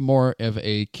want to be more of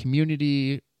a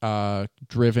community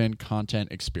driven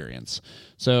content experience.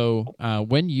 So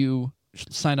when you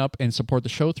sign up and support the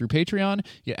show through Patreon,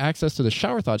 you get access to the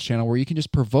Shower Thoughts channel where you can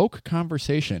just provoke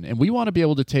conversation. And we want to be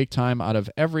able to take time out of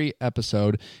every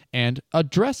episode and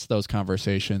address those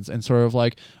conversations and sort of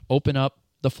like open up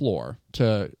the floor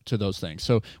to those things.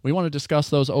 So we want to discuss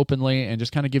those openly and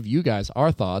just kind of give you guys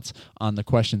our thoughts on the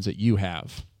questions that you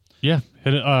have. Yeah,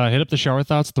 hit up the Shower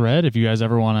Thoughts thread if you guys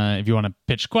ever want to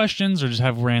pitch questions or just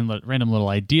have random little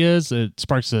ideas. It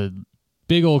sparks a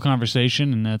big old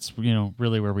conversation, and that's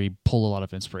really where we pull a lot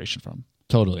of inspiration from.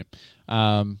 Totally.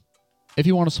 If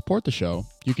you want to support the show,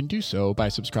 you can do so by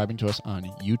subscribing to us on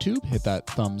YouTube. Hit that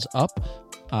thumbs up.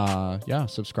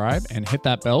 Subscribe and hit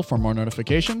that bell for more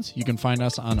notifications. You can find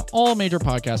us on all major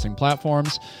podcasting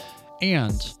platforms.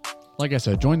 And like I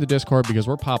said, join the Discord because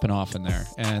we're popping off in there.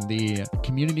 And the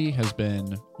community has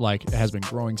been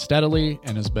growing steadily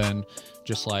and has been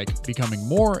just like becoming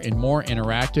more and more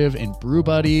interactive in brew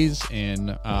buddies,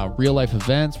 in real life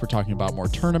events. We're talking about more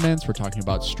tournaments. We're talking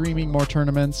about streaming more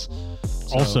tournaments.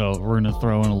 Also, we're going to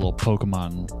throw in a little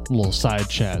Pokemon, little side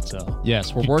chat. So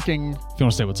yes, we're working. If you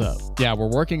want to say what's up. Yeah,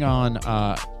 we're working on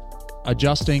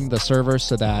adjusting the server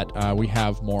so that we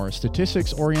have more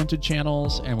statistics-oriented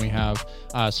channels, and we have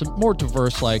some more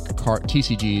diverse like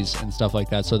TCGs and stuff like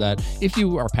that, so that if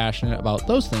you are passionate about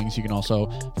those things, you can also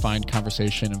find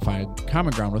conversation and find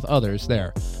common ground with others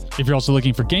there. If you're also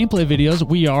looking for gameplay videos,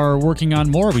 we are working on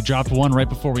more. We dropped one right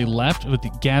before we left with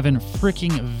Gavin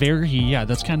freaking Verhey. Yeah,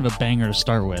 that's kind of a banger to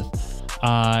start with.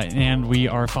 And we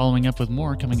are following up with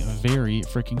more coming very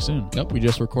freaking soon. Yep, we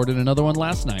just recorded another one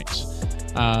last night.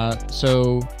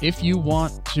 So if you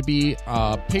want to be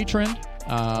a patron,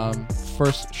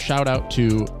 first shout out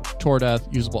to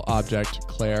Tordeath, Usable Object,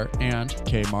 Claire, and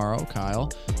K. Morrow, Kyle,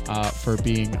 for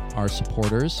being our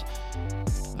supporters.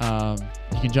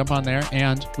 You can jump on there,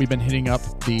 and we've been hitting up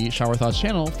the Shower Thoughts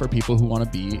channel for people who want to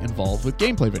be involved with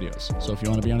gameplay videos. So if you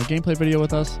want to be on a gameplay video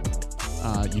with us,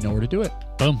 you know where to do it.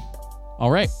 Boom.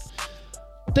 All right.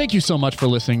 Thank you so much for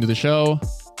listening to the show.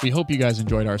 We hope you guys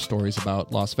enjoyed our stories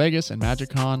about Las Vegas and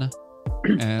MagicCon,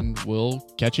 and we'll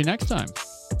catch you next time.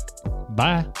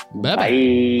 Bye. Bye-bye.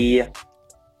 Bye.